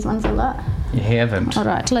worked with these ones a lot. You haven't. All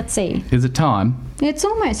right, let's see. Is it time? It's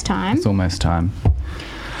almost time. It's almost time.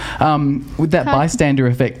 With that Card- bystander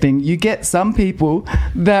effect thing, you get some people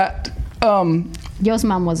that Yours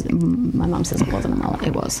mum was... My mum says it wasn't a mullet.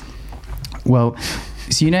 It was. well,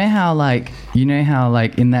 so you know how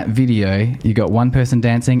in that video you got one person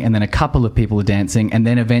dancing and then a couple of people are dancing and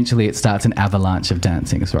then eventually it starts an avalanche of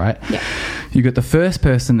dancings, right? Yeah. You got the first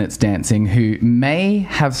person that's dancing who may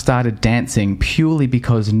have started dancing purely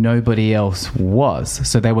because nobody else was.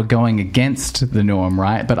 So they were going against the norm,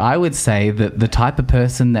 right? But I would say that the type of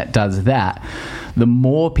person that does that, the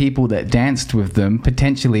more people that danced with them,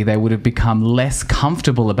 potentially they would have become less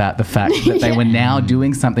comfortable about the fact that they were now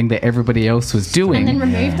doing something that everybody else was doing. And then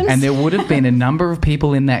remove them. And there would have been a number of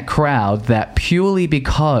people in that crowd that purely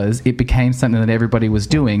because it became something that everybody was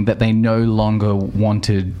doing, that they no longer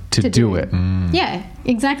wanted to do it. Yeah,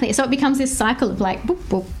 exactly. So it becomes this cycle of like... Boop,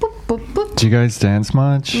 boop, boop, boop, boop. Do you guys dance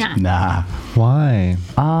much? Nah. Nah. Why?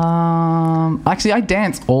 Actually, I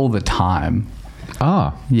dance all the time.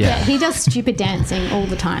 Ah. Yeah, Yeah. he does stupid dancing all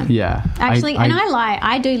the time. Yeah. Actually, and I lie.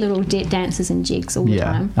 I do little dances and jigs all the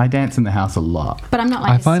time. I dance in the house a lot. But I'm not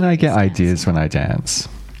like I a find I get serious ideas when I dance.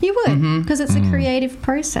 dancer. You would, because it's a creative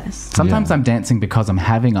process. Sometimes I'm dancing because I'm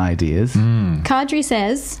having ideas. Kadri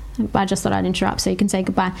says, I just thought I'd interrupt so you can say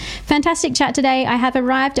goodbye. Fantastic chat today. I have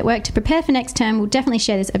arrived at work to prepare for next term. We'll definitely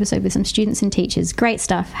share this episode with some students and teachers. Great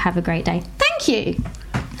stuff. Have a great day. Thank you.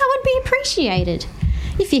 That would be appreciated.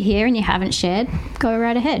 If you're here and you haven't shared, go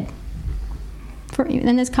right ahead.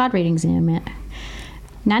 Then there's card readings in a minute.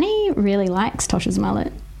 Nanny really likes Tosh's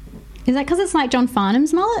mullet. Is that because it's like John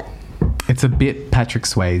Farnham's mullet? It's a bit Patrick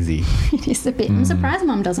Swayze. It is a bit. I'm surprised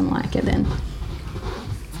Mum doesn't like it then.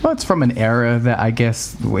 Well, it's from an era that I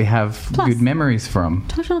guess we have Plus- good memories from.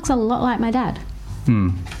 Tosha looks a lot like my dad.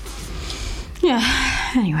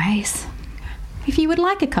 Yeah. Anyways, if you would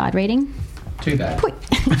like a card reading, Too bad.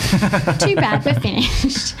 too bad, we're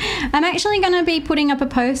finished. I'm actually going to be putting up a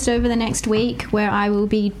post over the next week where I will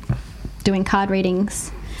be doing card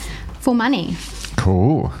readings for money.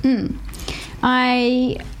 Cool.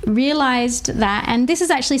 I realised that, and this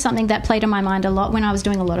is actually something that played on my mind a lot when I was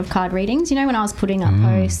doing a lot of card readings, you know, when I was putting up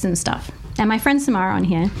posts and stuff. And my friend Samara on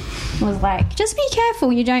here was like, just be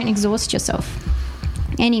careful you don't exhaust yourself.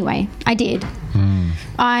 Anyway, I did.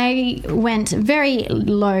 I went very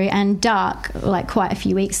low and dark like quite a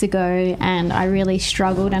few weeks ago, and I really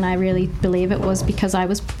struggled, and I really believe it was because I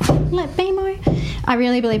was I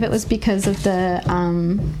really believe it was because of the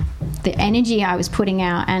energy I was putting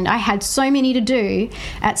out, and I had so many to do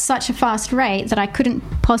at such a fast rate that I couldn't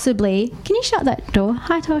possibly... Can you shut that door?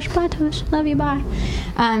 Hi Tosh, bye Tosh, love you, bye.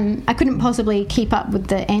 I couldn't possibly keep up with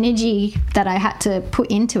the energy that I had to put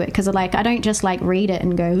into it, because like I don't just like read it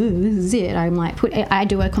and go, ooh, this is it. I'm like I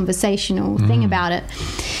do a conversational thing about it,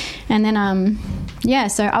 and then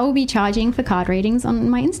so I will be charging for card readings on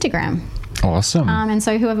my Instagram. Awesome. And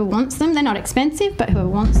so whoever wants them, they're not expensive, but whoever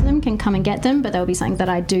wants them can come and get them. But they'll be something that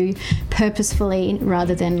I do purposefully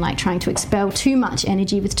rather than like trying to expel too much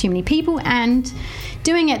energy with too many people. And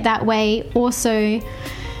doing it that way also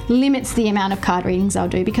limits the amount of card readings I'll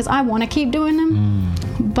do because I want to keep doing them.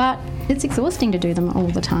 But it's exhausting to do them all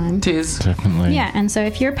the time. It is. Definitely. Yeah, and so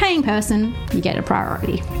if you're a paying person, you get a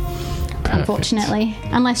priority. Unfortunately,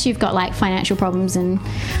 unless you've got like financial problems and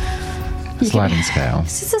Sliding scale.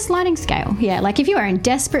 It's just a sliding scale. Yeah, like if you are in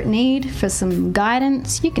desperate need for some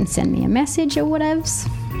guidance, you can send me a message or whatevs.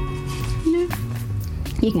 You know,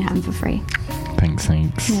 you can have them for free. Thanks.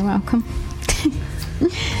 You're welcome.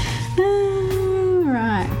 All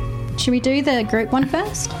right. Should we do the group one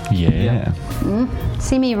first? Yeah.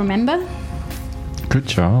 See me remember? Good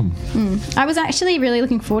job. I was actually really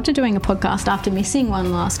looking forward to doing a podcast after missing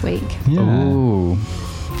one last week. Yeah. Ooh.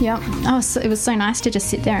 Yep. It was so nice to just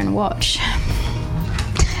sit there and watch.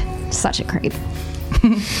 Such a creep.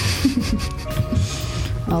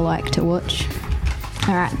 I like to watch.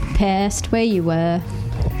 All right. Past where you were.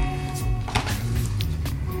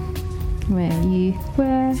 Where you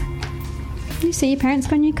were. You see your parents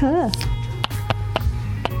got a new car.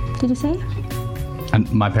 Did you see?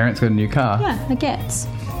 And my parents got a new car. Yeah, a Getz.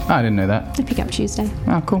 Oh, I didn't know that. They pick up Tuesday.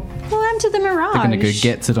 Oh, cool. Well, I'm to the Mirage. They're going to go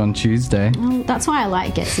get it on Tuesday. Well, that's why I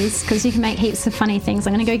like Getz's, because you can make heaps of funny things.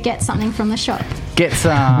 I'm going to go get something from the shop. Get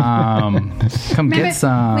some. Come Remember, get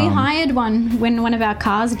some. we hired one when one of our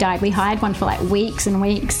cars died. We hired one for like weeks and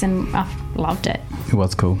weeks, and I loved it. It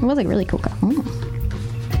was cool. It was a really cool car. Ooh.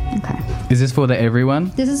 Okay. Is this for the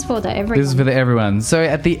everyone? This is for the everyone. This is for the everyone. So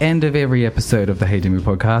at the end of every episode of the Hey Dimmu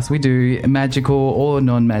podcast, we do magical or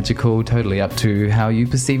non-magical, totally up to how you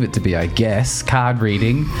perceive it to be, I guess, card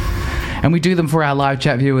reading. And we do them for our live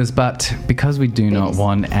chat viewers, but because we do not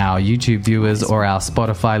want our YouTube viewers or our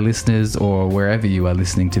Spotify listeners or wherever you are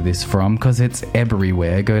listening to this from, because it's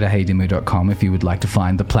everywhere, go to heydimmu.com if you would like to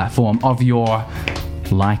find the platform of your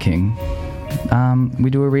liking. We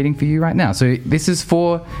do a reading for you right now. So this is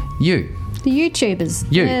for you. The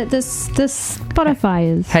YouTubers. You. The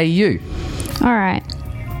Spotifyers. Hey, you. All right.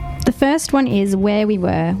 The first one is where we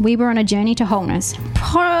were. We were on a journey to wholeness.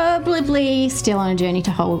 Probably still on a journey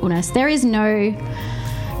to wholeness. There is no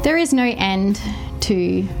end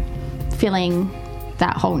to feeling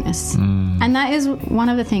that wholeness. And that is one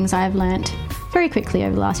of the things I've learnt very quickly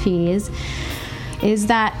over the last few years, is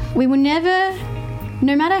that we will never,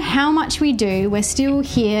 no matter how much we do, we're still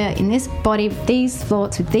here in this body, with these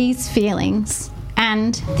thoughts, with these feelings.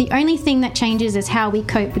 And the only thing that changes is how we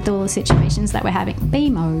cope with all the situations that we're having.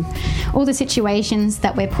 BMO. All the situations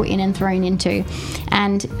that we're put in and thrown into.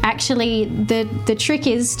 And actually, the trick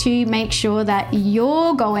is to make sure that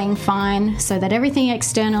you're going fine so that everything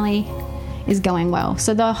externally is going well.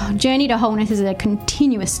 So the journey to wholeness is a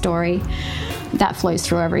continuous story that flows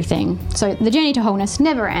through everything. So the journey to wholeness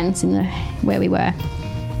never ends in where we were.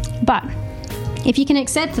 But if you can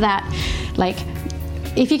accept that,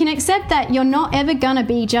 if you can accept that you're not ever going to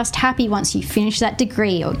be just happy once you finish that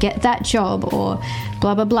degree or get that job or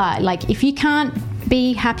blah, blah, blah. If you can't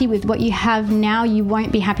be happy with what you have now, you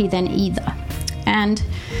won't be happy then either. And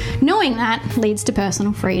knowing that leads to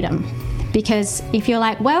personal freedom. Because if you're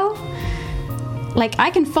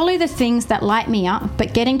I can follow the things that light me up,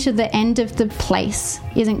 but getting to the end of the place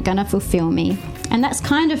isn't going to fulfill me. And that's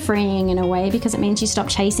kind of freeing in a way, because it means you stop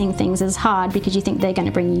chasing things as hard because you think they're going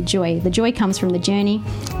to bring you joy. The joy comes from the journey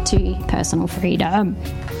to personal freedom.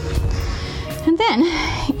 And then,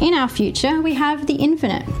 in our future, we have the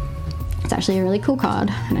Infinite. It's actually a really cool card.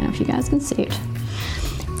 I don't know if you guys can see it.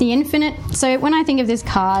 The Infinite. So when I think of this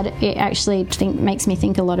card, it actually makes me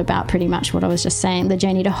think a lot about pretty much what I was just saying. The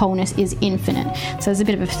journey to wholeness is infinite. So there's a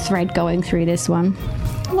bit of a thread going through this one.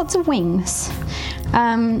 Lots of wings.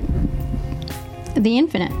 The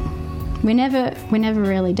Infinite. We're never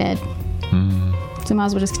really dead. So might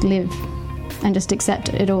as well just live and just accept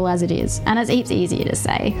it all as it is. And it's heaps easier to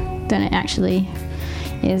say than it actually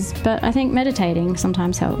is. But I think meditating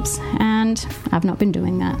sometimes helps. And I've not been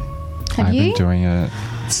doing that. Have you? I've been doing it.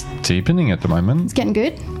 It's deepening at the moment. It's getting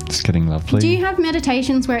good. It's getting lovely. Do you have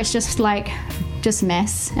meditations where it's just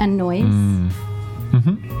mess and noise?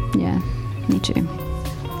 Yeah, me too.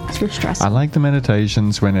 It's real stressful. I like the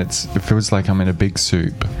meditations when it feels like I'm in a big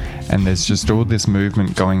soup and there's just all this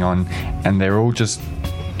movement going on and they're all just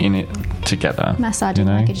in it together. Massaging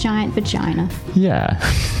like a giant vagina. Yeah.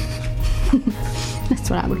 That's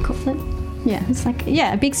what I would call it. Yeah, it's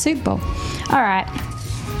a big soup bowl. All right.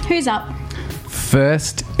 Who's up?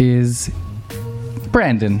 First is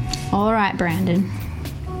Brandon. All right, Brandon.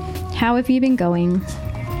 How have you been going?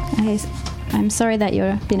 I'm sorry that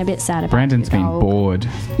you've been a bit sad about Brandon's your been dog. bored.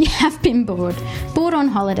 You have been bored. Bored on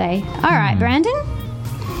holiday. All right, Brandon.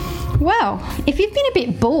 Well, if you've been a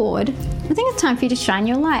bit bored, I think it's time for you to shine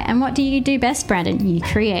your light. And what do you do best, Brandon? You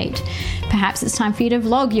create. Perhaps it's time for you to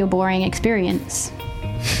vlog your boring experience.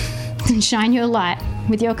 And shine your light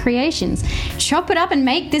with your creations. Chop it up and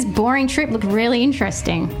make this boring trip look really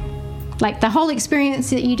interesting. Like the whole experience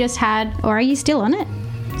that you just had, or are you still on it?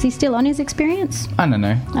 Is he still on his experience? I don't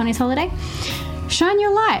know. On his holiday? Shine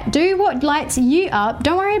your light. Do what lights you up.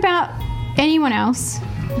 Don't worry about anyone else.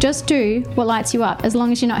 Just do what lights you up, as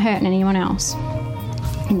long as you're not hurting anyone else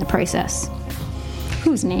in the process.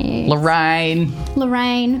 Who's next? Lorraine.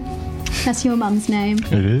 Lorraine. That's your mum's name.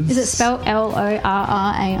 It is. Is it spelled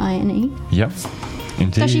Lorraine? Yep.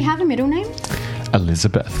 Indeed. Does she have a middle name?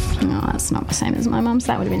 Elizabeth. No, that's not the same as my mum's.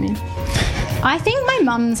 That would have been me. I think my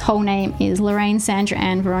mum's whole name is Lorraine Sandra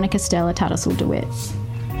Ann Veronica Stella Tattersall DeWitt.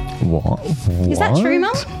 What? Is that true,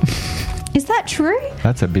 Mum? Is that true?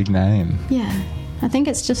 That's a big name. Yeah. I think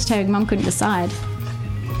it's just her mum couldn't decide.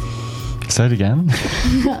 Say it again.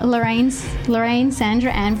 Lorraine,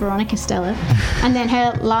 Sandra Ann Veronica Stella. And then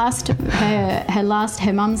her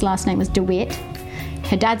mum's last name was DeWitt.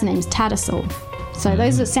 Her dad's name's Tattersall. So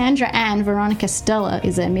those are Sandra Ann Veronica Stella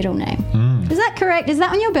is her middle name. Is that correct? Is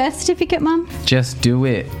that on your birth certificate, Mum? Just do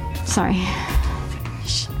it. Sorry.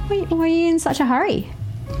 Why are you in such a hurry?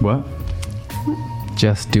 What?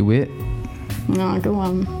 Just do it. No, go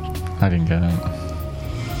on. I didn't get it.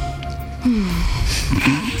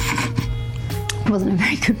 Wasn't a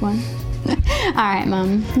very good one. All right,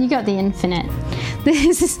 Mum. You got the infinite.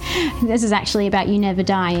 This is actually about you never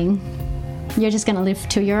dying. You're just going to live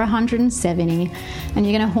till you're 170 and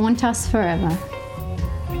you're going to haunt us forever.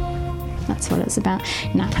 That's what it's about.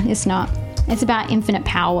 No, it's not. It's about infinite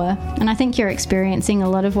power. And I think you're experiencing a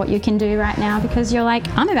lot of what you can do right now because you're like,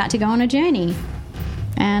 I'm about to go on a journey.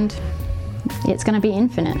 And it's going to be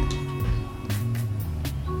infinite.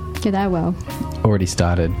 Get that well. Already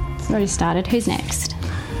started. It's already started. Who's next?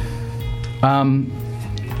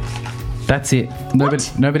 That's it.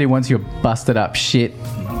 Nobody wants your busted up shit.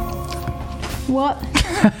 What?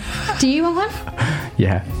 Do you want one?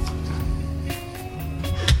 Yeah.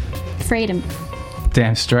 Freedom.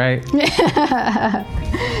 Damn straight.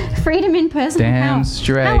 Freedom in personal Damn power.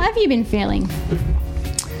 straight. How have you been feeling? Do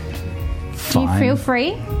you Fine. feel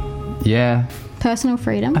free? Yeah. Personal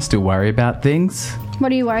freedom? I still worry about things. What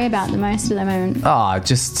do you worry about the most at the moment? Oh,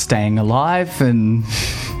 just staying alive and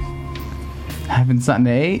having something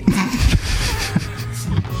to eat.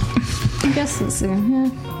 I guess that's yeah.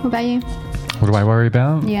 What about you? What do I worry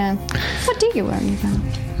about? Yeah. What do you worry about?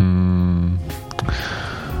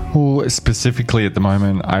 Well, specifically at the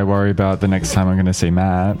moment, I worry about the next time I'm going to see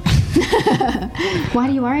Matt. Why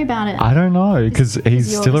do you worry about it? I don't know, because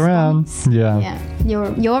he's Your still response? around. Yeah.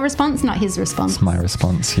 Yeah. Your response, not his response. It's my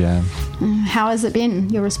response, yeah. How has it been,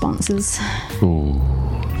 your responses? Ooh,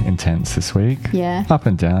 intense this week. Yeah. Up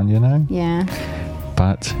and down, you know. Yeah.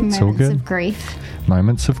 But it's all Moments good. of grief.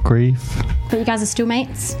 Moments of grief. But you guys are still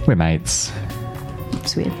mates? We're mates.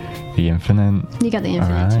 It's weird. The infinite. You got the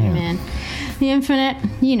infinite All too, right. man. The infinite,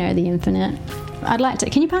 you know the infinite. I'd like to.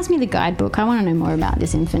 Can you pass me the guidebook? I want to know more about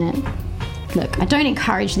this infinite. Look, I don't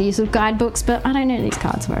encourage the use of guidebooks, but I don't know these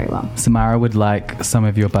cards very well. Samara would like some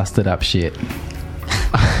of your busted up shit.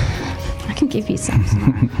 I can give you some.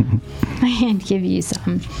 I can give you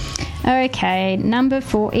some. Okay, number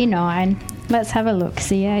 49. Let's have a look.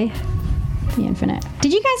 CA. The infinite.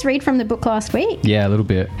 Did you guys read from the book last week? Yeah, a little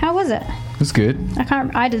bit. How was it? It was good.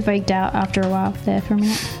 I just faked out after a while there for a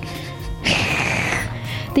minute.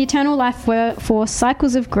 The eternal life force,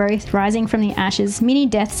 cycles of growth, rising from the ashes, many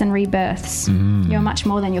deaths and rebirths. You're much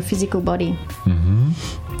more than your physical body.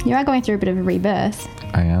 You are going through a bit of a rebirth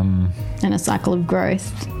I am. and a cycle of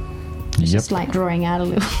growth. It's Yep. just like drawing out a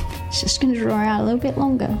little. It's just going to draw out a little bit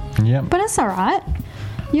longer. Yep. But that's all right.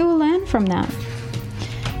 You will learn from that.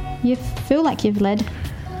 You feel like you've led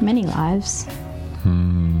many lives.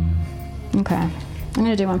 Okay. I'm going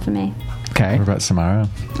to do one for me. Okay. What about Samara?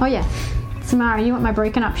 Oh, yeah. Samara, you want my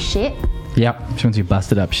broken up shit? Yep. She wants your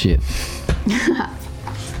busted up shit.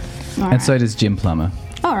 All And so does Jim Plummer,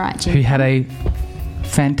 All right, Jim. who had a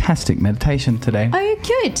fantastic meditation today. Oh,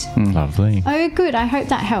 good. Lovely. Oh, good. I hope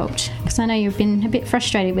that helped because I know you've been a bit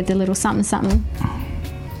frustrated with the little something something.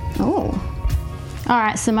 Oh. All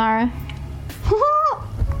right, Samara.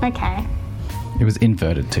 Okay. It was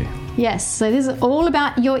inverted too. Yes, so this is all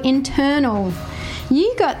about your internal.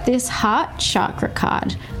 You got this heart chakra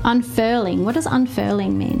card, unfurling. What does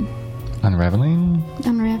unfurling mean? Unraveling?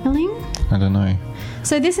 Unraveling? I don't know.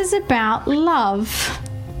 So this is about love.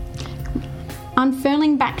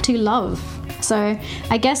 Unfurling back to love. So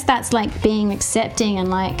I guess that's like being accepting and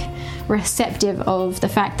like receptive of the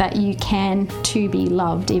fact that you can too be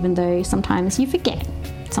loved, even though sometimes you forget.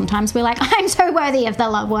 Sometimes we're like, I'm so worthy of the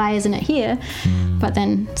love, why isn't it here? But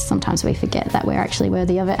then sometimes we forget that we're actually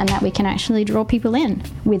worthy of it and that we can actually draw people in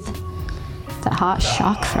with the heart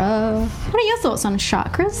chakra. What are your thoughts on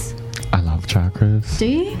chakras? I love chakras. Do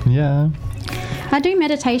you? Yeah. I do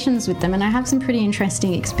meditations with them and I have some pretty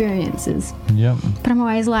interesting experiences. Yep. But I'm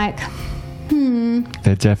always like,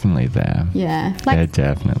 They're definitely there. yeah. They're Like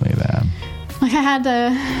definitely there.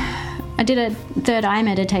 I did a third eye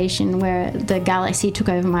meditation where the galaxy took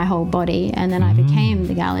over my whole body and then I became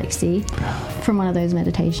the galaxy from one of those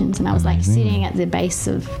meditations. And I was like Amazing. sitting at the base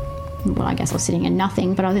of, well, I guess I was sitting in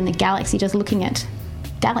nothing, but I was in the galaxy just looking at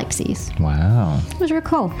galaxies. Wow. It was real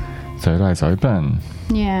cool. Third eye's open.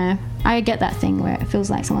 Yeah. I get that thing where it feels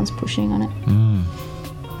like someone's pushing on it.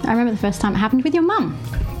 I remember the first time it happened with your mum.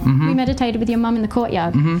 We meditated with your mum in the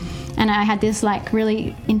courtyard. And I had this like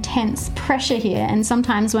really intense pressure here. And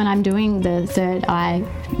sometimes when I'm doing the third eye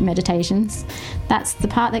meditations, that's the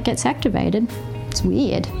part that gets activated. It's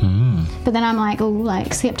weird. But then I'm like,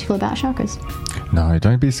 skeptical about chakras. No,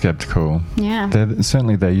 don't be skeptical. Yeah. They're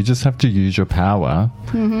certainly there. You just have to use your power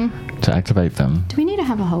to activate them. Do we need to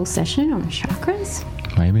have a whole session on chakras?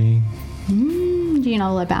 Maybe. Do you know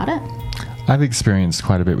all about it? I've experienced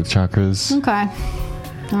quite a bit with chakras. Okay.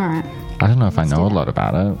 All right. I don't know if I know a do lot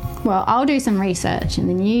about it. Well, I'll do some research and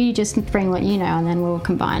then you just bring what you know and then we'll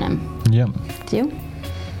combine them. Yep. Deal?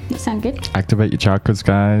 That sound good? Activate your chakras,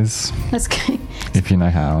 guys, Let's go. if you know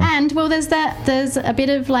how. And well, there's a bit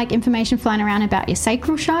of like information flying around about your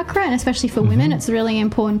sacral chakra, and especially for women, it's really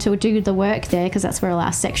important to do the work there because that's where all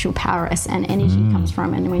our sexual prowess and energy comes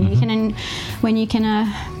from. And when you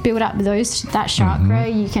can build up that chakra,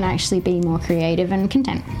 you can actually be more creative and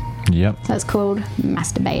content. Yep. So it's called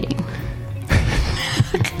masturbating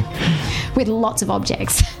with lots of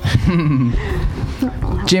objects.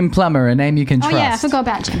 Jim Plummer, a name you can Oh trust. yeah, I forgot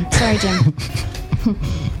about Jim. Sorry, Jim.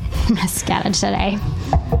 I'm scattered today.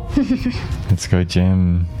 Let's go,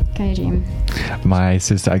 Jim. Go, Jim. My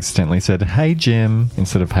sister accidentally said, "Hey, Jim,"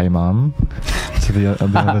 instead of "Hey, Mum," to the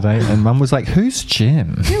other day, and Mum was like, "Who's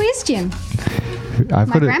Jim?" Who is Jim? I've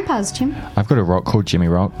My got grandpa's Jim. I've got a rock called Jimmy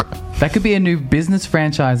Rock. That could be a new business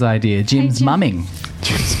franchise idea. Jim's Jim. mumming.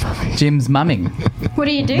 Jim's mummy. Jim's mumming. What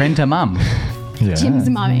do you do? Rent a mum. Yeah. Jim's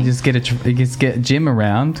You mummy. just get Jim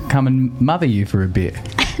around, come and mother you for a bit.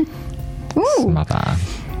 Ooh. Mother.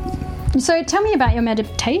 So tell me about your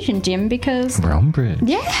meditation, Jim, because Realm Bridge.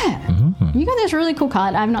 you got this really cool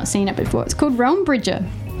card. I've not seen it before. It's called Realm Bridger.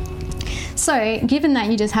 So, given that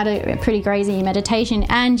you just had a pretty crazy meditation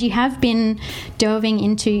and you have been delving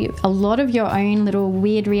into a lot of your own little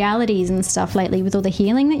weird realities and stuff lately with all the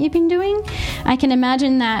healing that you've been doing, I can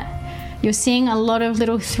imagine that you're seeing a lot of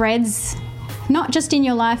little threads, not just in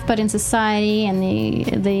your life but in society and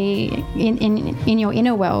in your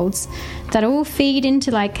inner worlds, that all feed into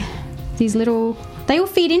like these little. They all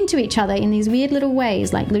feed into each other in these weird little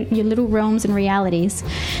ways, like your little realms and realities.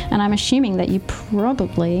 And I'm assuming that you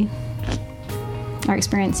probably are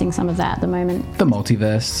experiencing some of that at the moment. The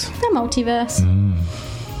multiverse. The multiverse.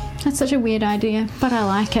 That's such a weird idea, but I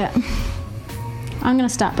like it. I'm going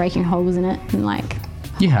to start breaking holes in it and like...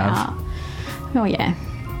 You have. Oh, yeah.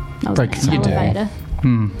 I was Like in the you do. elevator.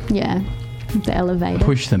 Yeah. The elevator.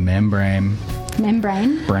 Push the membrane.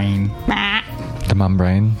 Membrane. Brain. Bah. The mum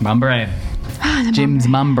brain. Mum brain. Jim's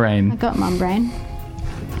mum I brain. got mum brain.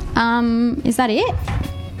 Is that it?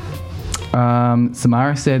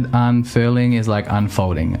 Samara said unfurling is like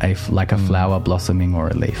unfolding, like a flower blossoming or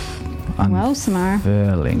a leaf. Well, Samara,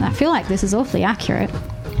 Unfurling. I feel like this is awfully accurate.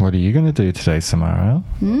 What are you going to do today, Samara?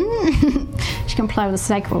 She can play with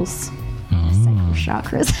the sacrals. Sacral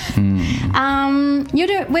chakras.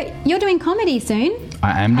 You're doing comedy soon.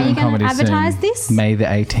 I am Are you doing gonna comedy advertise soon. this? May the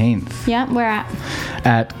 18th. Yeah, where at?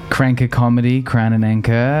 At Cranker Comedy, Crown and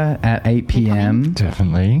Anchor at 8 p.m.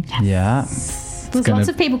 Definitely. Yeah. There's gonna- lots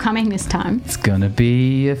of people coming this time. It's going to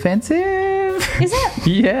be offensive. Is it?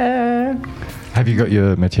 Yeah. Have you got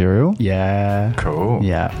your material? Yeah. Cool.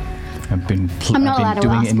 Yeah. I've been I'm not allowed to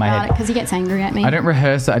doing ask it in my about it head. because he gets angry at me. I don't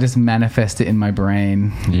rehearse it, I just manifest it in my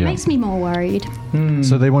brain. Yeah. Makes me more worried.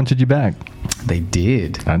 So they wanted you back. They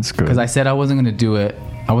did. That's good. Because I said I wasn't going to do it.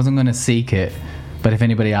 I wasn't going to seek it. But if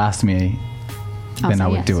anybody asked me, then say I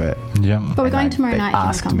would yes. do it. Yeah. But we're And going tomorrow they night. if you wanna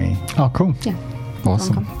asked come. me. Oh, cool. Yeah.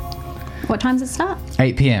 Awesome. What time does it start?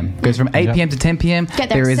 8 p.m. Goes from 8 Yep. p.m. to 10 p.m. Get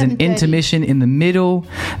there There at is an 7:30. intermission in the middle.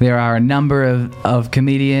 There are a number of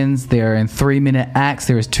comedians. There are in 3-minute acts.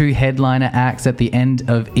 There is 2 headliner acts at the end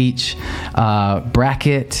of each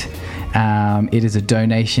bracket. It is a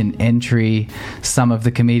donation entry. Some of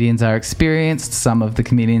the comedians are experienced, some of the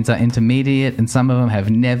comedians are intermediate, and some of them have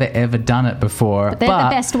never ever done it before. But they're the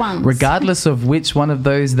best ones. Regardless of which one of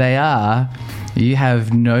those they are, you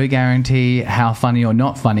have no guarantee how funny or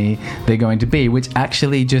not funny they're going to be, which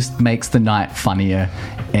actually just makes the night funnier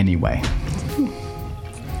anyway.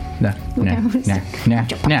 No. We're going to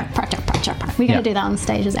do that on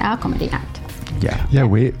stage as our comedy act. Yeah,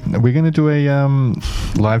 we're going to do a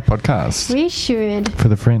live podcast We should. for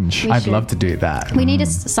the Fringe. We I'd should. love to do that. We need to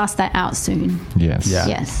suss that out soon. Yes. Yeah.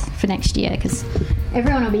 Yes, for next year, because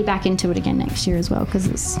everyone will be back into it again next year as well, because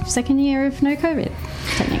it's second year of no COVID,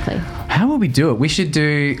 technically. How will we do it? We should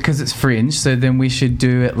do, because it's Fringe, so then we should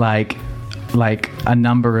do it like a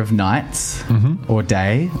number of nights or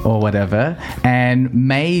day or whatever, and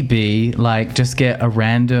maybe like just get a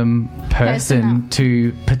random person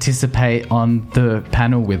to participate on the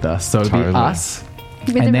panel with us. So it'll be Totally. us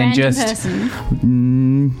With and a then random just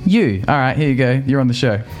person. you. All right, here you go. You're on the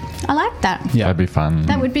show. I like that. Yeah. That'd be fun.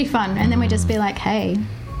 That would be fun. And then we just be like, hey.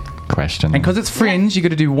 Question. And because it's Fringe, you got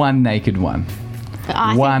to do one naked one.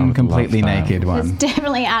 I One would completely love that. naked It's one.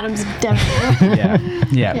 definitely Adam's definitely. Yeah.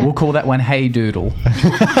 Yeah. We'll call that one Hey Doodle.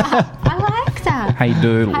 I like that. Hey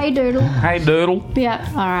Doodle. Hey, Doodle. Hey Doodle. Yeah,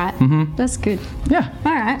 all right. That's good. Yeah.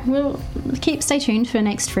 All right, we'll stay tuned for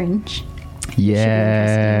next Fringe.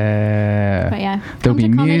 Yeah. But yeah, There'll come be to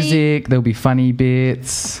comedy. music, there'll be funny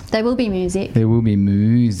bits, There will be music. there will be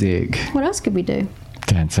music. What else could we do?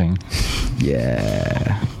 Dancing.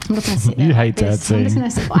 Yeah. I'm just gonna sit there. You like hate this. I'm just dancing.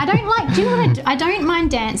 gonna sit. I don't like. Do you know what? I don't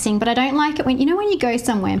mind dancing, but I don't like it when you go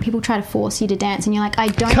somewhere and people try to force you to dance, and you're like, I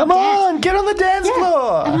don't. Come dance. on, get on the dance Yeah.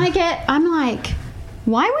 floor. And I'm like,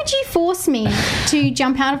 why would you force me to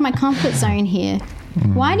jump out of my comfort zone here?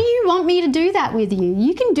 Why do you want me to do that with you?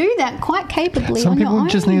 You can do that quite capably Some on your people own.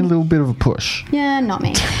 just need a little bit of a push. Yeah, not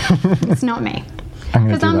me. It's not me. I'm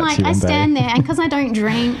going to Because do I'm that like, to you I one stand day. there, and because I don't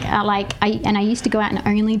drink, I used to go out and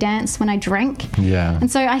only dance when I drank. Yeah. And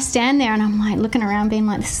so I stand there and I'm like looking around, being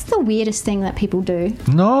like, this is the weirdest thing that people do.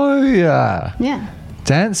 No, yeah. Yeah.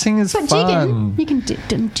 Dancing is But fun. jigging, you can do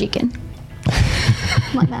jigging.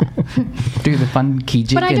 Like that. Do the funky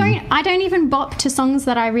jigging. But I don't even bop to songs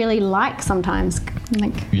that I really like sometimes.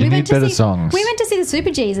 Like You need better songs. We went to see the Super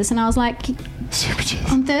Jesus, and I was like, Super Jesus.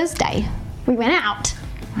 on Thursday, we went out.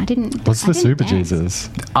 I didn't. What's I the didn't Super dance. Jesus?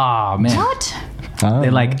 Oh, man. What? Oh.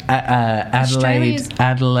 They're like Australia's-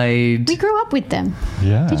 Adelaide. We grew up with them.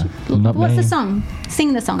 Yeah. Not What's me. the song?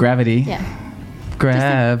 Sing the song. Gravity. Yeah.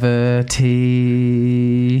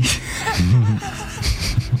 Gravity.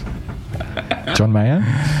 John Mayer?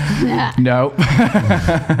 Yeah. No.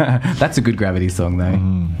 That's a good Gravity song, though.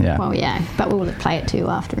 Yeah. Well, yeah, but we'll play it to you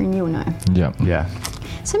after, and you'll know. Yep. Yeah.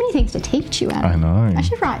 So many things to teach you, Adam. I know. I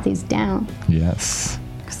should write these down. Yes.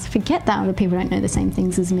 Because I forget that other people don't know the same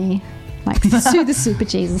things as me. Like who the Super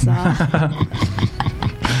Jesus are.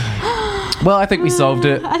 Well, I think we solved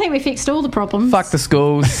it. I think we fixed all the problems. Fuck the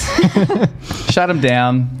schools. Shut them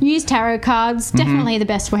down. Use tarot cards. Definitely the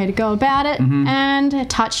best way to go about it. And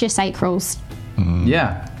touch your sacrals.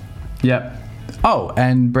 Yeah. Yep. Oh,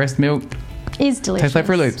 and breast milk Is delicious. tastes like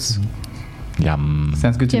Fruit Loops. Yum.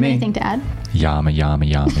 Sounds good Do to you have me. anything to add? Yama, yama,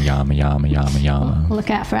 yama, yama, yama, yama, yama. Look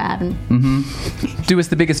out for Adam. Do us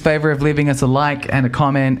the biggest favour of leaving us a like and a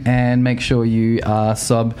comment, and make sure you are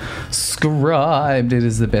subscribed. It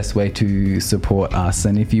is the best way to support us.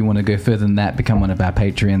 And if you want to go further than that, become one of our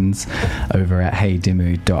patrons over at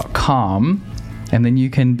heydimu.com. And then you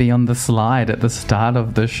can be on the slide at the start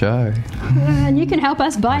of the show. And you can help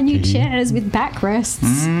us buy new chairs with backrests.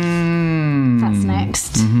 That's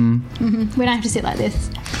next. We don't have to sit like this.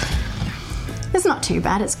 It's not too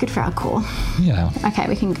bad. It's good for our core. Yeah. Okay,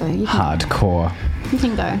 we can go. You can Hardcore. You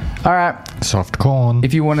can go. All right. Soft corn.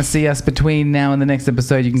 If you want to see us between now and the next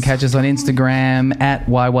episode, you can catch us on Instagram at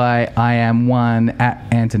YYIam1, at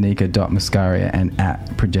Antonika.Muscaria, and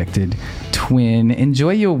at Projected Twin.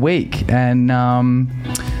 Enjoy your week. And I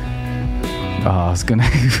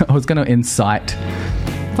was gonna incite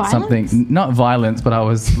Violence? something, not violence, but I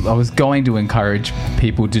was going to encourage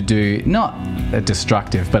people to do not a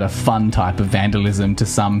destructive but a fun type of vandalism to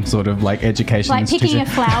some sort of like education Like picking institution. a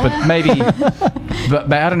flower? But maybe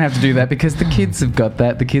but I don't have to do that because the kids have got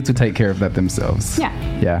that. The kids will take care of that themselves. Yeah.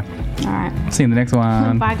 Yeah. All right. See you in the next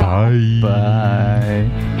one. Bye, guys. Bye.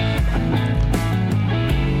 Bye.